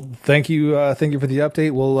 Yeah. Well, thank you for the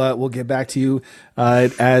update. We'll get back to you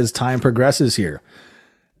as time progresses here.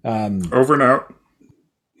 Over and out.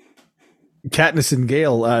 Katniss and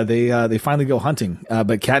Gale, they finally go hunting,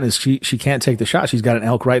 but Katniss she can't take the shot. She's got an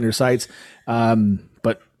elk right in her sights,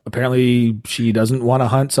 but apparently she doesn't want to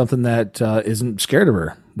hunt something that isn't scared of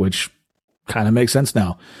her, which kind of makes sense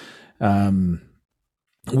now.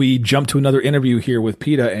 We jump to another interview here with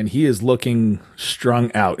Peeta, and he is looking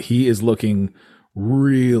strung out. He is looking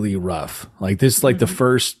really rough. Like this is like the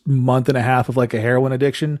first month and a half of like a heroin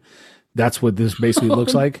addiction. That's what this basically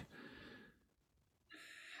looks like.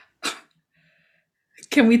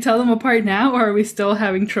 Can we tell them apart now, or are we still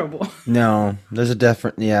having trouble? No, there's a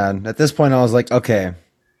different. Yeah, at this point, I was like, okay,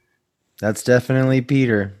 that's definitely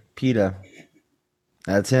Peeta.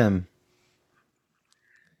 That's him.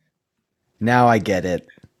 Now I get it.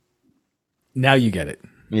 Now you get it.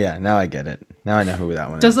 Yeah, now I get it. Now I know who that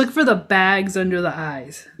one Just is. look for the bags under the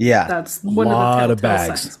eyes. Yeah, That's one of the telltale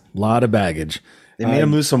bags. signs. Lot of baggage. they made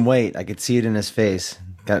him lose some weight. I could see it in his face.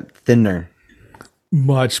 Got thinner.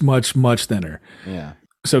 Much thinner. Yeah.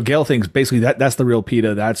 So Gale thinks basically that's the real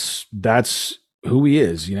Peeta. That's who he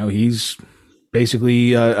is. You know, he's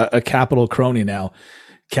basically a capital crony now.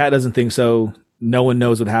 Kat doesn't think so. No one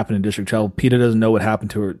knows what happened in District 12. Peeta doesn't know what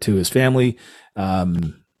happened to his family.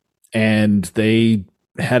 And they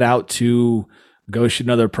head out to go shoot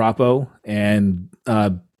another Propo and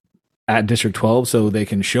at District 12 so they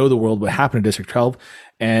can show the world what happened in District 12.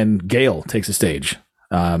 And Gale takes the stage.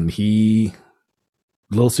 He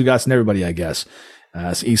Little Sugats and everybody, I guess.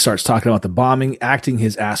 So he starts talking about the bombing, acting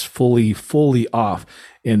his ass fully off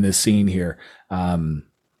in this scene here. The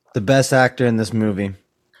best actor in this movie,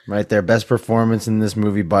 right there. Best performance in this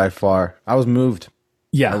movie by far. I was moved.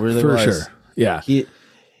 Yeah, I really for was. sure. Yeah.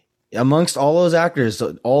 Amongst all those actors,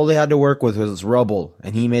 all they had to work with was rubble,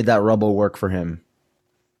 and he made that rubble work for him.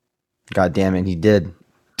 God damn it, he did.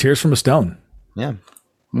 Tears from a Stone. Yeah.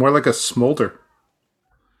 More like a smolder.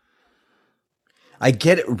 I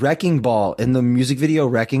get it. Wrecking Ball. In the music video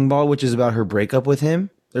Wrecking Ball, which is about her breakup with him,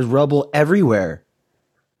 there's rubble everywhere.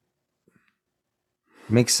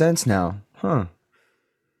 Makes sense now. Huh.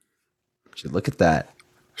 Should look at that.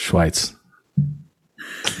 Schweitz.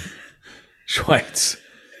 Schweitz.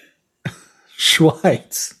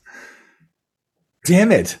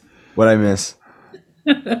 Damn it. What'd I miss?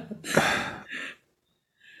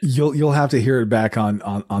 You'll have to hear it back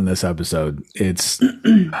on this episode. It's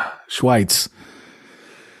Schweitz.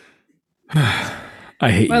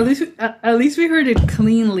 I hate Well, you. at least we heard it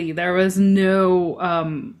cleanly. There was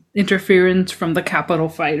no interference from the Capitol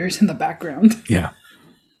fighters in the background. Yeah.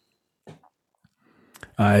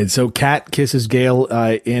 So Kat kisses Gale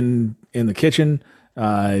in the kitchen,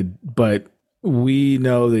 but we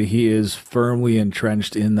know that he is firmly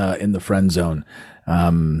entrenched in the friend zone.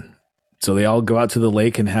 So they all go out to the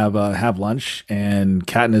lake and have lunch, and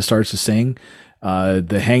Katniss starts to sing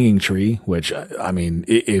the Hanging Tree, which, I mean,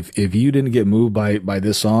 if you didn't get moved by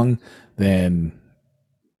this song, then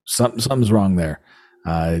something's wrong there.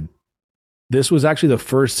 This was actually the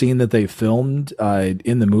first scene that they filmed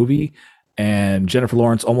in the movie, and Jennifer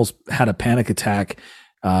Lawrence almost had a panic attack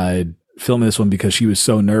filming this one because she was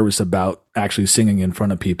so nervous about actually singing in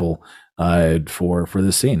front of people for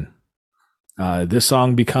this scene. This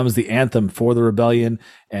song becomes the anthem for the rebellion,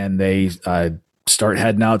 and they start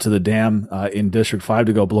heading out to the dam in District 5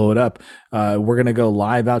 to go blow it up. We're going to go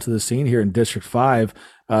live out to the scene here in District 5.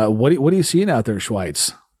 What are you seeing out there,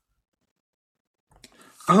 Schweitz?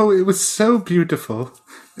 Oh, it was so beautiful.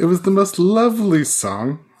 It was the most lovely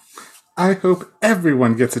song. I hope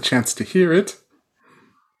everyone gets a chance to hear it.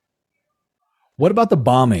 What about the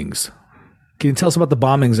bombings? Can you tell us about the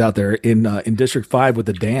bombings out there in District 5 with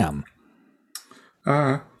the dam?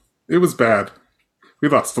 It was bad. We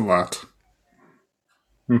lost a lot.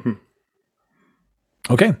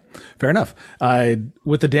 Okay, fair enough.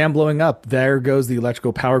 With the dam blowing up, there goes the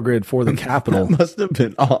electrical power grid for the Capitol. That must have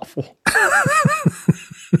been awful.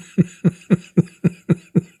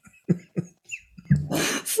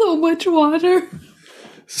 So much water.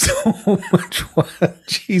 So much water.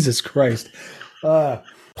 Jesus Christ.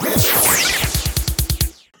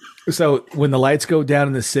 So when the lights go down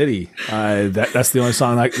in the city, that's the only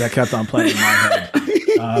song that kept on playing in my head.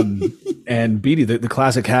 And Beatty, the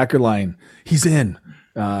classic hacker line, he's in.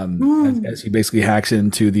 As he basically hacks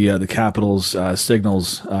into the Capitol's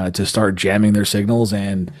signals to start jamming their signals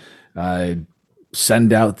and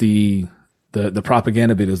send out the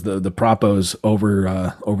propaganda videos, the propos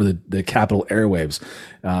over the Capitol airwaves.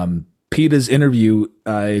 Peeta's interview,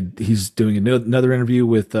 he's doing another interview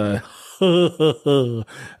with Caesar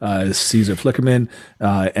Flickerman,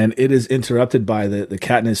 and it is interrupted by the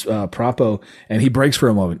Katniss propo, and he breaks for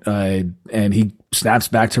a moment, and he snaps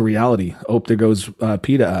back to reality. Oh, there goes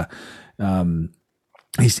Peeta.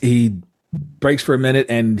 He breaks for a minute,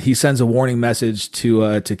 and he sends a warning message to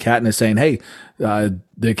Katniss saying, "Hey,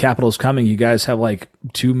 the Capitol's coming. You guys have like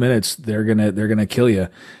 2 minutes. They're gonna kill you."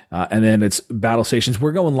 And then it's battle stations.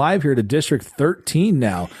 We're going live here to District 13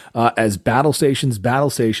 now, as battle stations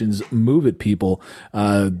move at people.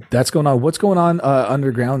 That's going on. What's going on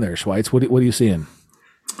underground there, Schweitz? What are you seeing?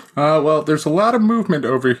 Well, there's a lot of movement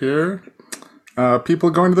over here. People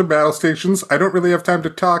going to their battle stations. I don't really have time to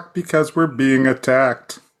talk because we're being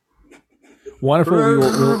attacked. Wonderful.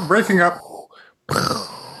 We'll breaking up.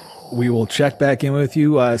 We will check back in with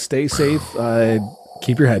you. Stay safe.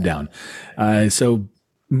 Keep your head down. So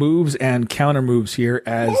moves and counter moves here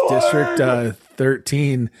as District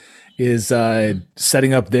 13 is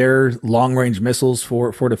setting up their long range missiles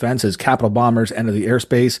for defense as Capitol bombers enter the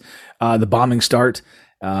airspace. The bombing start.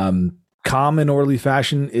 Calm and orderly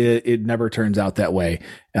fashion. It never turns out that way.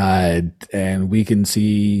 And we can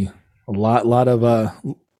see a lot of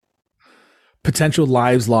potential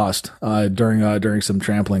lives lost during some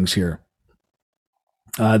tramplings here.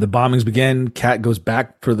 The bombings begin. Cat goes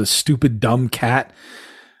back for the stupid dumb cat.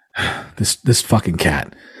 This fucking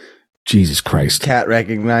cat. Jesus Christ. Cat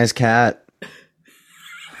recognized cat.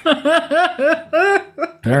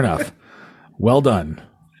 Fair enough. Well done,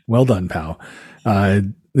 pal.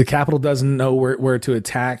 The Capitol doesn't know where to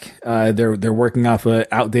attack. They're working off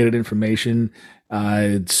outdated information.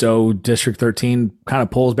 So District 13 kind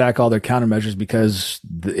of pulls back all their countermeasures because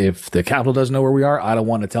if the Capitol doesn't know where we are, I don't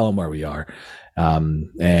want to tell them where we are.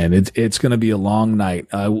 And it's going to be a long night.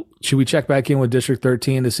 Should we check back in with District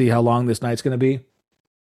 13 to see how long this night's going to be?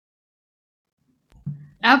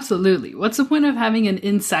 Absolutely. What's the point of having an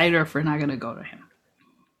insider if we're not going to go to him?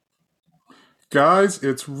 Guys,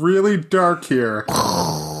 it's really dark here.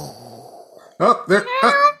 Oh, there.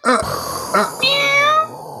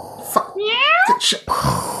 Fuck. Shit.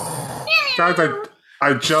 Guys,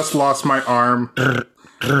 I just lost my arm. I'm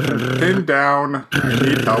pinned down. I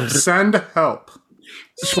need help. Send help.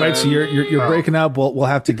 Right, so you're breaking up. We'll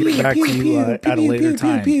have to get back to you at a later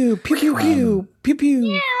time.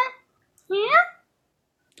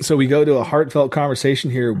 So we go to a heartfelt conversation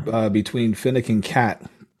here between Finnick and Kat.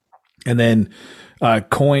 And then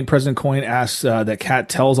President Coin asks that Kat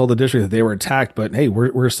tells all the district that they were attacked, but hey,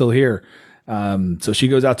 we're still here. So she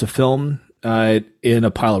goes out to film in a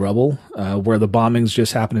pile of rubble where the bombings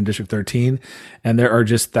just happened in District 13. And there are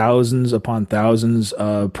just thousands upon thousands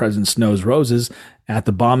of President Snow's roses at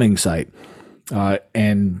the bombing site.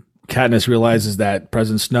 And Katniss realizes that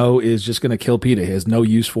President Snow is just going to kill Peeta. He has no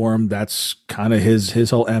use for him. That's kind of his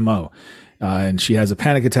whole MO. And she has a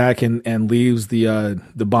panic attack and leaves the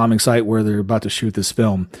bombing site where they're about to shoot this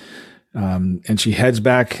film. And she heads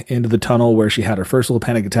back into the tunnel where she had her first little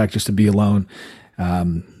panic attack just to be alone.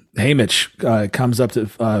 Haymitch comes up to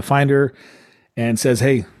find her and says,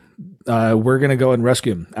 hey, we're going to go and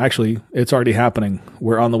rescue him. Actually, it's already happening.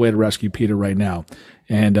 We're on the way to rescue Peeta right now.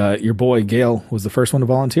 And your boy, Gale, was the first one to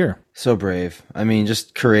volunteer. So brave. I mean,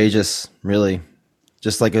 just courageous, really.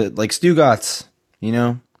 Just like Stugatz, you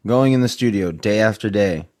know? Going in the studio day after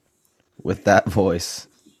day with that voice.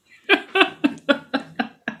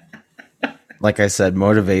 Like I said,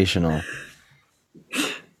 motivational.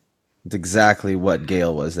 It's exactly what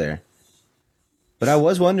Gale was there. But I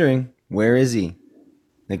was wondering, where is he?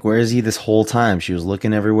 Like, where is he this whole time? She was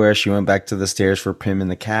looking everywhere. She went back to the stairs for Pim and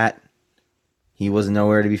the cat. He was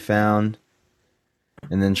nowhere to be found.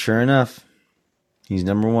 And then sure enough, he's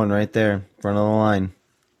number one right there, front of the line.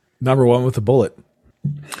 Number one with a bullet.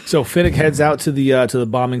 So Finnick heads out to the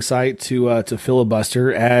bombing site to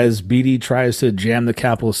filibuster as Beatty tries to jam the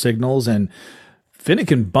Capitol signals, and Finnick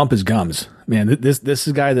can bump his gums. Man, this is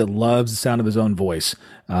a guy that loves the sound of his own voice.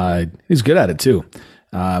 He's good at it too.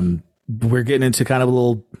 We're getting into kind of a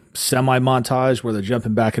little semi-montage where they're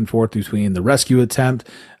jumping back and forth between the rescue attempt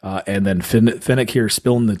and then Finnick here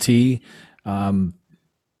spilling the tea.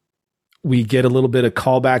 We get a little bit of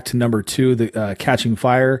callback to number 2, the Catching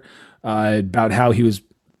Fire. About how he was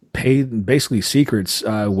paid basically secrets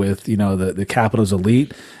with the Capitol's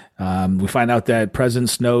elite. We find out that President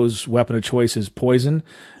Snow's weapon of choice is poison.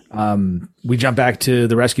 We jump back to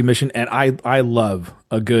the rescue mission, and I love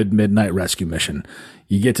a good midnight rescue mission.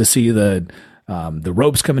 You get to see the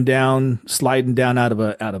ropes coming down, sliding down out of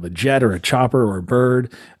a jet or a chopper or a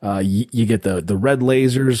bird. You get the red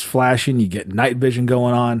lasers flashing. You get night vision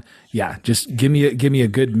going on. Yeah, just give me a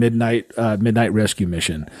good midnight rescue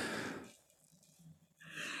mission.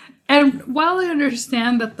 And while I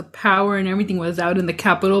understand that the power and everything was out in the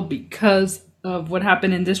Capitol because of what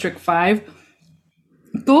happened in District 5,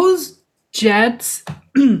 those jets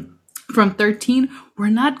from 13 were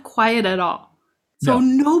not quiet at all. So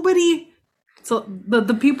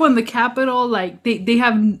the people in the Capitol, like they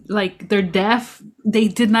have, like, they're deaf. They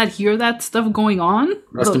did not hear that stuff going on.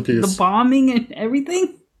 Rest in peace. The bombing and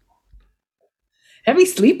everything. Heavy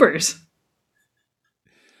sleepers.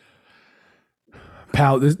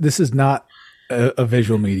 Pal, this is not a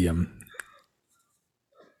visual medium.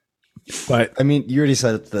 But I mean, you already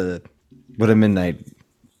said what a midnight.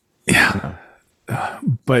 Yeah.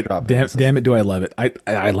 But damn it, do I love it.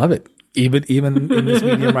 I love it. Even in this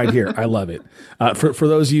medium right here, I love it. For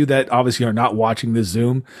those of you that obviously are not watching this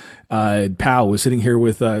Zoom, Pal was sitting here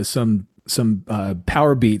with some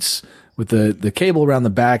power beats with the cable around the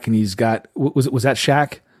back, and he's got was that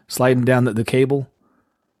Shaq sliding down the cable?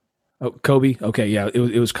 Oh, Kobe. Okay, yeah,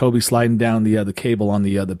 it was Kobe sliding down the cable on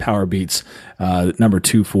the power beats. Number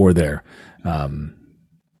 2-4 there.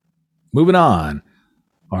 Moving on.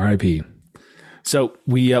 R.I.P. So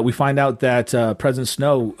we find out that President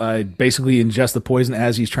Snow basically ingests the poison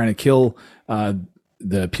as he's trying to kill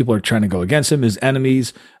the people who are trying to go against him, his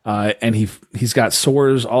enemies, and he's got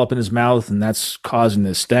sores all up in his mouth, and that's causing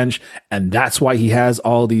this stench, and that's why he has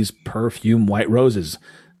all these perfume white roses.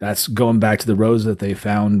 That's going back to the rose that they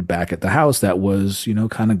found back at the house that was,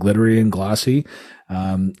 kind of glittery and glossy.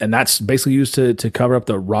 And that's basically used to cover up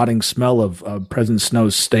the rotting smell of President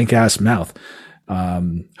Snow's stank-ass mouth.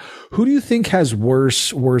 Who do you think has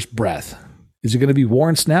worse breath? Is it going to be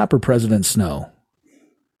Warren Snap or President Snow?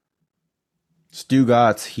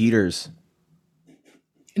 Stugatz heaters.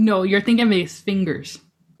 No, you're thinking of his fingers.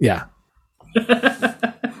 Yeah.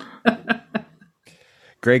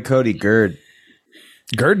 Greg Cody Gerd.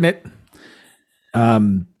 Girding it.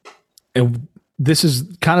 And this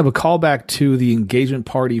is kind of a callback to the engagement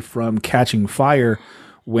party from Catching Fire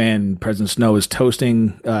when President Snow is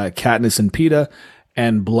toasting Katniss and Peeta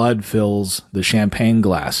and blood fills the champagne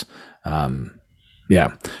glass.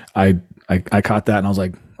 Yeah, I caught that and I was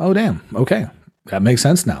like, oh, damn. Okay. That makes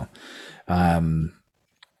sense now.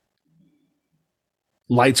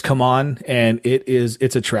 Lights come on and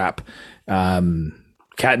it's a trap.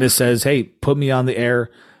 Katniss says, hey, put me on the air.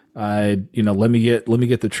 Let me get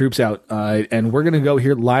the troops out. And we're going to go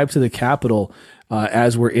here live to the Capitol,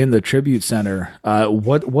 as we're in the tribute center.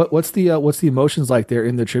 What's the emotions like there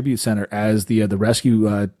in the tribute center as the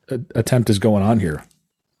rescue attempt is going on here?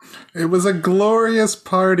 It was a glorious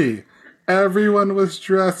party. Everyone was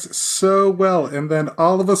dressed so well. And then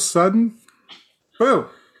all of a sudden, boom,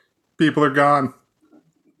 people are gone.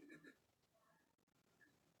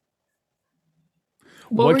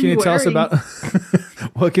 What can you tell us about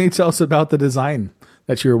what can you tell us about the design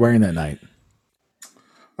that you were wearing that night?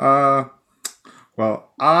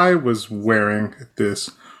 Well, I was wearing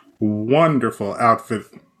this wonderful outfit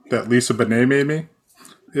that Lisa Bonet made me.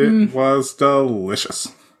 It was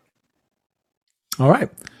delicious. All right.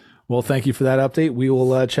 Well, thank you for that update. We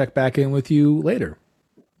will check back in with you later.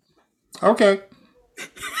 Okay.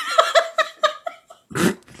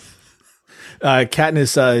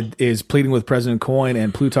 Katniss is pleading with President Coin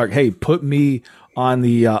and Plutarch. Hey, put me on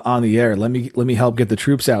the air. Let me help get the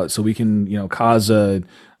troops out so we can cause a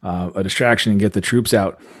distraction and get the troops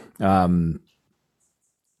out.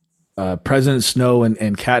 President Snow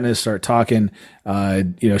and Katniss start talking.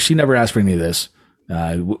 She never asked for any of this.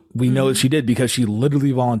 We know that she did because she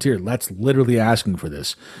literally volunteered. That's literally asking for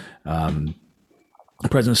this.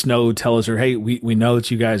 President Snow tells her, hey, we know that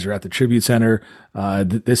you guys are at the tribute center.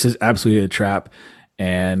 This is absolutely a trap.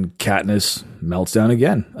 And Katniss melts down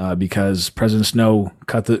again because President Snow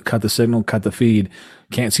cut the signal, cut the feed,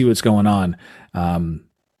 can't see what's going on.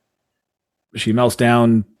 She melts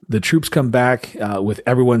down. The troops come back with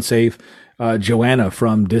everyone safe. Joanna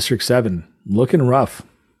from District 7 looking rough,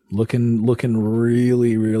 looking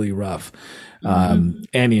really, really rough.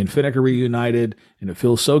 Annie and Finnick are reunited, and it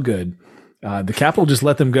feels so good. The Capitol just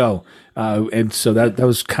let them go. And so that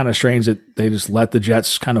was kind of strange that they just let the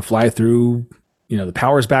jets kind of fly through. The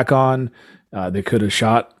power's back on. They could have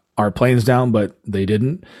shot our planes down, but they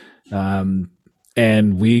didn't.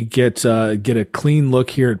 And we get a clean look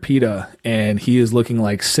here at Peeta, and he is looking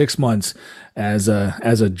like 6 months as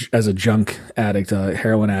a junk addict,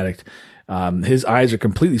 heroin addict. His eyes are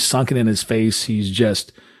completely sunken in his face. He's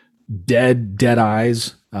just dead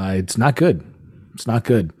eyes. It's not good. It's not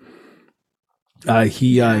good.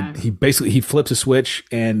 He basically flips a switch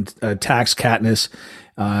and attacks Katniss.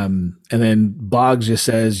 And then Boggs just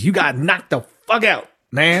says, "You got knocked the fuck out,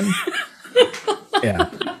 man." Yeah.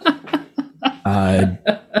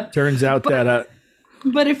 Turns out that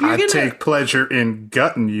but if you're I take pleasure in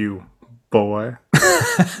gutting you, boy.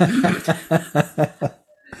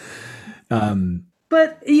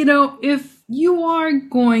 But if you are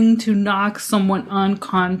going to knock someone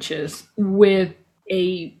unconscious with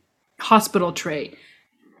a hospital tray,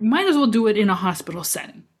 you might as well do it in a hospital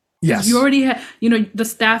setting. yes, You already have, the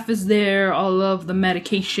staff is there, all of the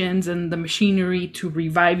medications and the machinery to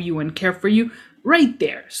revive you and care for you right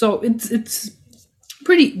there. So it's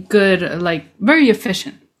pretty good, like very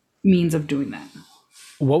efficient means of doing that.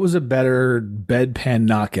 What was a better bedpan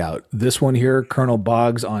knockout? This one here, Colonel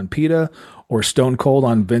Boggs on Peeta, or Stone Cold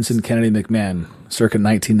on Vincent Kennedy McMahon, circa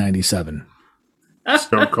 1997?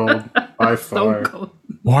 Stone Cold by far. Stone Cold.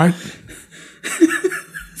 What?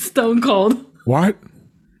 Stone Cold. What?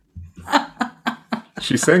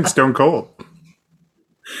 She's saying Stone Cold.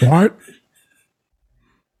 What?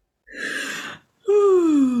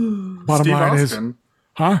 Bottom Steve line Austin. is,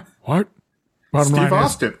 huh? What? Bottom Steve line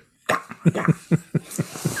Austin.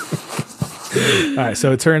 All right,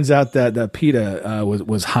 so it turns out that Peeta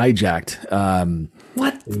was hijacked.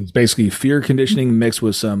 What? It was basically fear conditioning mixed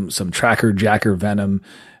with some tracker jacker venom,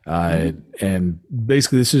 and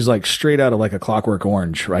basically this is like straight out of like a Clockwork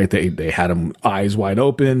Orange, right? They had him eyes wide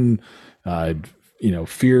open,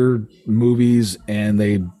 fear movies, and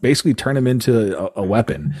they basically turn him into a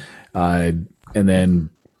weapon. And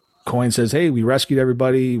then Coin says, "Hey, we rescued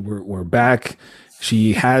everybody. We're back."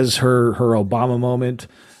 She has her Obama moment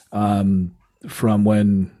from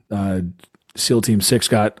when SEAL Team 6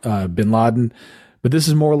 got Bin Laden. But this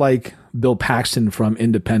is more like Bill Paxton from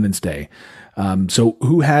Independence Day. So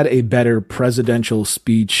who had a better presidential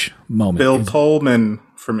speech moment? Bill Pullman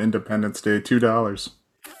from Independence Day, $2.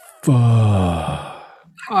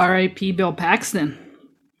 R.I.P. Bill Paxton.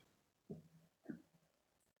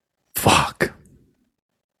 Fuck.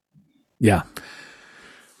 Yeah.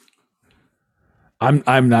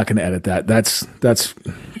 I'm not going to edit that. That's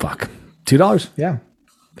fuck. $2. Yeah.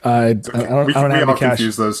 I don't have any cash.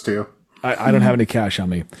 Confuse those two. I don't have any cash on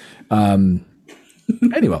me. Anyway,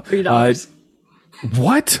 $3.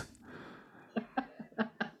 What? All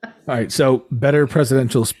right. So better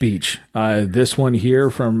presidential speech. This one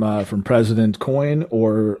here from President Coyne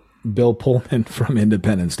or Bill Pullman from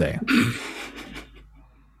Independence Day.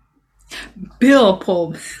 Bill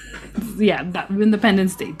Pullman. Yeah,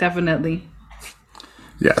 Independence Day, definitely.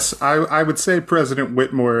 Yes, I would say President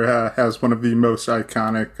Whitmore has one of the most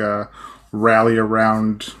iconic rally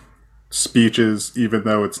around speeches, even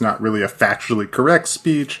though it's not really a factually correct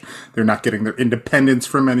speech. They're not getting their independence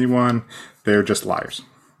from anyone. They're just liars.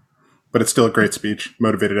 But it's still a great speech.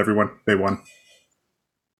 Motivated everyone. They won.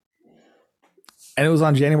 And it was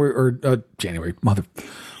on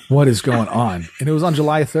what is going on? And it was on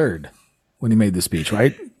July 3rd when he made the speech,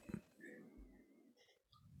 right?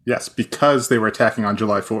 Yes, because they were attacking on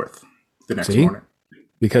July 4th the next morning.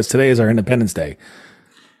 Because today is our Independence Day.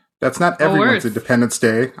 That's not everyone's Independence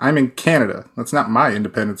Day. I'm in Canada. That's not my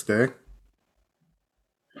Independence Day.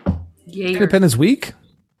 Yeah. Independence Week?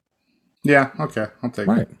 Yeah, okay. I'll take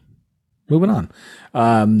it. Moving on.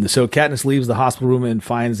 So Katniss leaves the hospital room and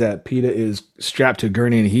finds that Peeta is strapped to a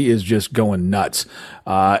gurney and he is just going nuts.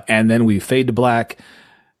 And then we fade to black.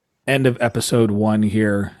 End of episode 1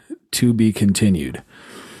 here. To be continued.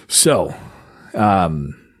 So,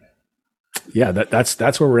 yeah,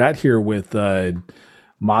 that's where we're at here with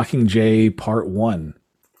Mockingjay Part 1.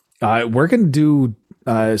 We're going to do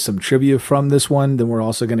some trivia from this one. Then we're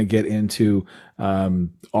also going to get into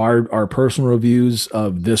our personal reviews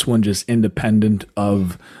of this one, just independent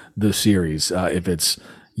of the series. If it's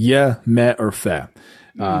meh, or feh.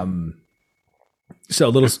 So a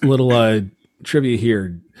little trivia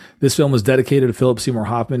here. This film was dedicated to Philip Seymour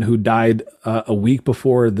Hoffman, who died a week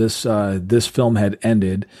before this film had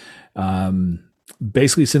ended.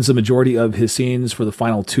 Basically, since the majority of his scenes for the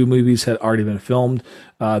final 2 movies had already been filmed,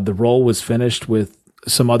 the role was finished with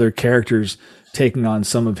some other characters taking on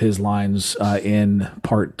some of his lines in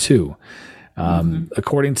Part 2.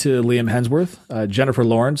 According to Liam Hemsworth, Jennifer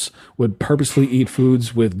Lawrence would purposely eat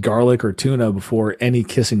foods with garlic or tuna before any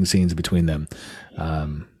kissing scenes between them.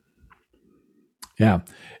 Yeah.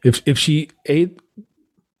 If she ate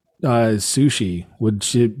sushi, would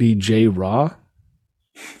she be J Raw?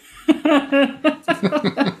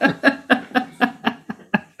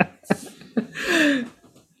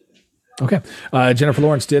 Okay. Jennifer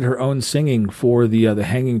Lawrence did her own singing for the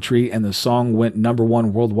Hanging Tree, and the song went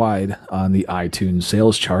 #1 worldwide on the iTunes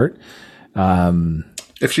sales chart.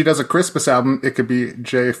 If she does a Christmas album, it could be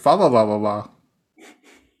J Fa La La La La.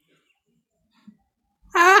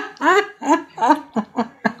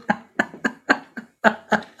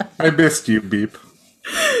 I missed you, Beep.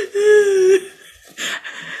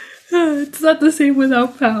 It's not the same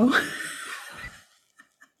without Pow.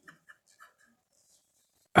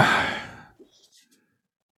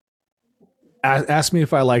 Ask me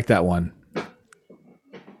if I like that one.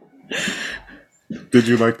 Did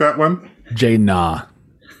you like that one? J Nah.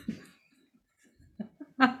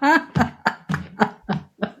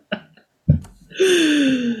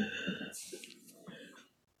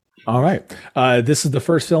 All right. This is the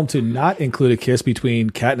first film to not include a kiss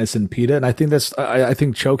between Katniss and Peeta, and I think I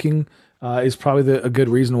think choking is probably a good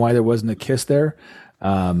reason why there wasn't a kiss there.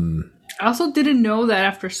 I also didn't know that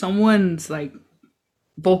after someone's like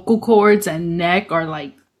vocal cords and neck are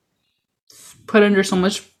like put under so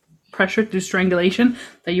much pressure through strangulation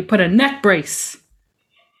that you put a neck brace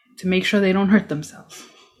to make sure they don't hurt themselves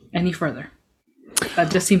any further.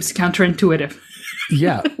 That just seems counterintuitive.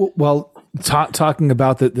 Yeah. Well, talking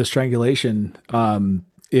about the strangulation,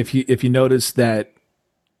 if you notice that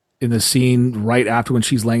in the scene right after when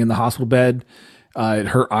she's laying in the hospital bed,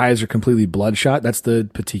 her eyes are completely bloodshot. That's the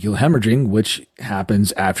petechial hemorrhaging, which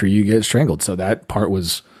happens after you get strangled. So that part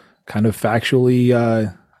was kind of factually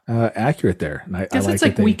accurate there. And I guess it's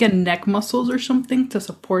like weakened neck muscles or something to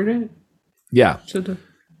support it. Yeah.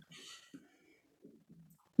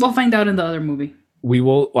 We'll find out in the other movie. We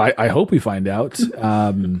will. I hope we find out.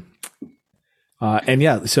 And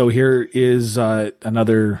yeah, so here is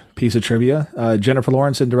another piece of trivia. Jennifer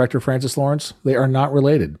Lawrence and director Francis Lawrence, they are not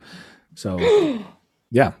related. So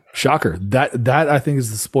yeah, shocker. That I think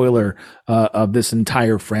is the spoiler of this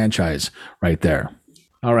entire franchise right there.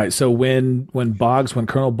 All right. So when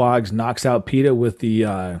Colonel Boggs knocks out Peeta with the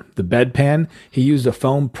bedpan, he used a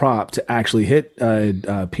foam prop to actually hit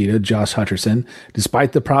Peeta, Josh Hutcherson.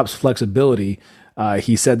 Despite the prop's flexibility,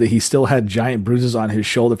 he said that he still had giant bruises on his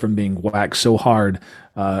shoulder from being whacked so hard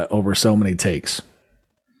over so many takes.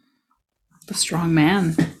 The strong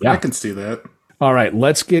man. Yeah, I can see that. All right,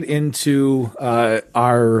 let's get into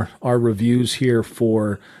our reviews here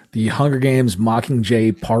for the Hunger Games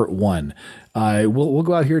Mockingjay Part 1. We'll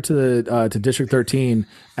go out here to District 13,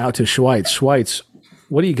 out to Schweitz. Schweitz,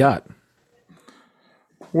 what do you got?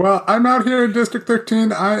 Well, I'm out here in District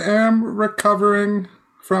 13. I am recovering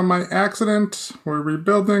from my accident. We're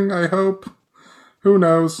rebuilding, I hope. Who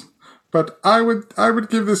knows? But I would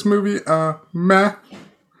give this movie a meh.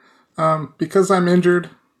 Because I'm injured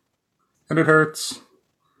and it hurts.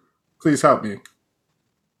 Please help me.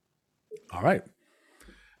 All right.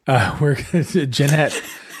 We're Jeanette.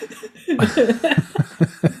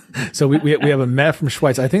 So we have a meh from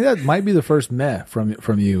Schweitz. I think that might be the first meh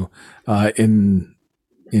from you in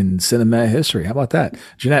Cinemeh history. How about that?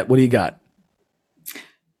 Jeanette, what do you got?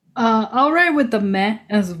 I'll ride with the meh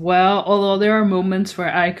as well, although there are moments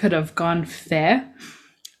where I could have gone fair.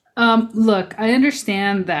 Look, I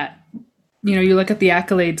understand that, you look at the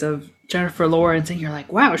accolades of Jennifer Lawrence and you're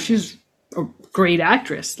like, wow, she's a great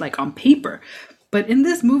actress, like on paper. But in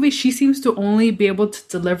this movie, she seems to only be able to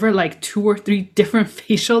deliver like 2 or 3 different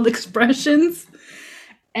facial expressions.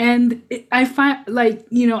 And I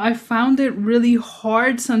found it really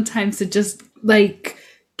hard sometimes to just like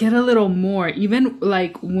get a little more, even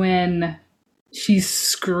like when she's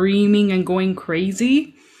screaming and going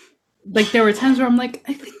crazy. Like there were times where I'm like,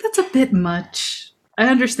 I think that's a bit much. I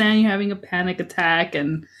understand you having a panic attack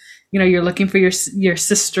and, you're looking for your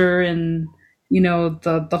sister and,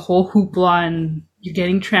 the whole hoopla and you're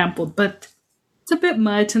getting trampled, but it's a bit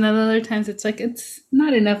much. And then other times it's like, it's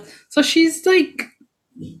not enough. So she's like,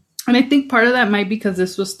 and I think part of that might be because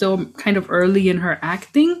this was still kind of early in her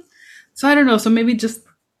acting. So I don't know. So maybe just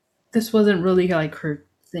this wasn't really like her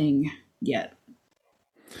thing yet.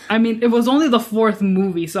 I mean, it was only the 4th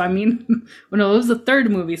movie, so I mean, it was the 3rd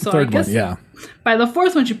movie, so I guess by the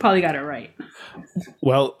 4th one, she probably got it right.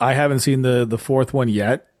 Well, I haven't seen the 4th one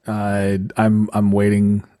yet. I'm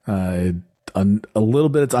waiting a little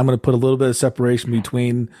bit. I'm going to put a little bit of separation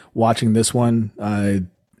between watching this one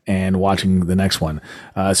and watching the next one.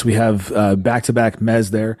 So we have back-to-back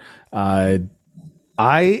mez there. I'm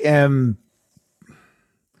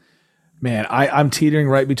teetering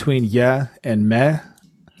right between yeah and meh.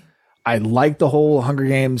 I like the whole Hunger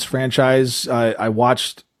Games franchise. I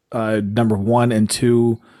watched number 1 and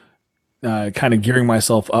 2, kind of gearing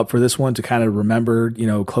myself up for this one to kind of remember,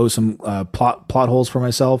 close some plot holes for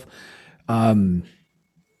myself. And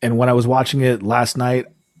when I was watching it last night,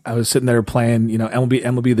 I was sitting there playing,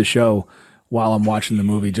 MLB The Show while I'm watching the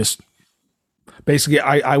movie. Just basically,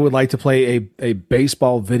 I would like to play a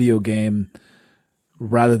baseball video game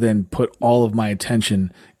rather than put all of my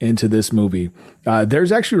attention into this movie.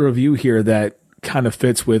 There's actually a review here that kind of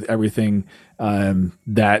fits with everything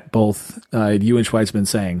that both you and Schweitz have been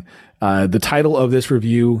saying. The title of this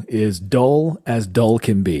review is Dull as Dull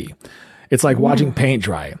Can Be. It's like watching paint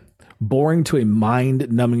dry. Boring to a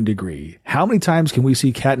mind-numbing degree. How many times can we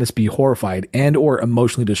see Katniss be horrified and or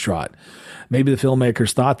emotionally distraught? Maybe the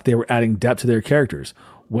filmmakers thought that they were adding depth to their characters.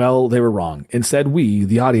 Well, they were wrong. Instead, we,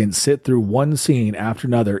 the audience, sit through one scene after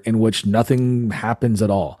another in which nothing happens at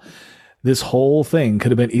all. This whole thing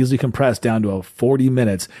could have been easily compressed down to 40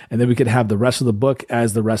 minutes, and then we could have the rest of the book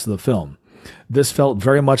as the rest of the film. This felt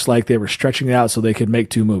very much like they were stretching it out so they could make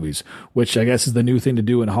 2 movies, which I guess is the new thing to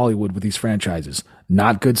do in Hollywood with these franchises.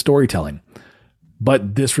 Not good storytelling.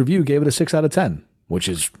 But this review gave it a 6 out of 10, which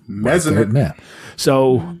is meh.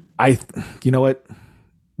 So you know what?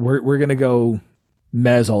 We're going to go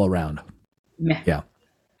mez all around. Meh. Yeah.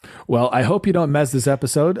 Well, I hope you don't mess this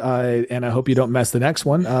episode, and I hope you don't mess the next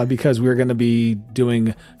one, because we're going to be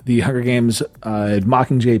doing the Hunger Games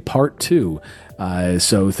Mockingjay Part 2.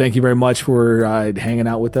 So thank you very much for hanging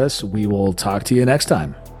out with us. We will talk to you next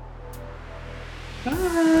time.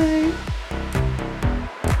 Bye.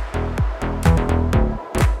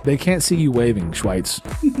 They can't see you waving, Schweitz.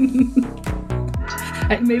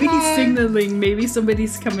 Maybe he's signaling. Maybe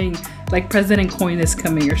somebody's coming, like President Coin is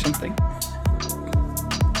coming or something.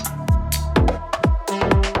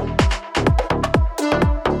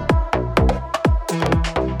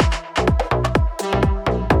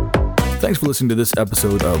 Thanks for listening to this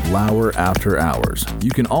episode of Lauer After Hours.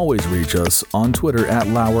 You can always reach us on Twitter at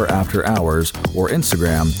Lauer After Hours or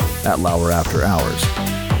Instagram at Lauer After Hours.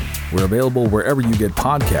 We're available wherever you get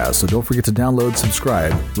podcasts, so don't forget to download,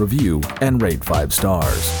 subscribe, review, and rate 5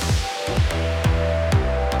 stars.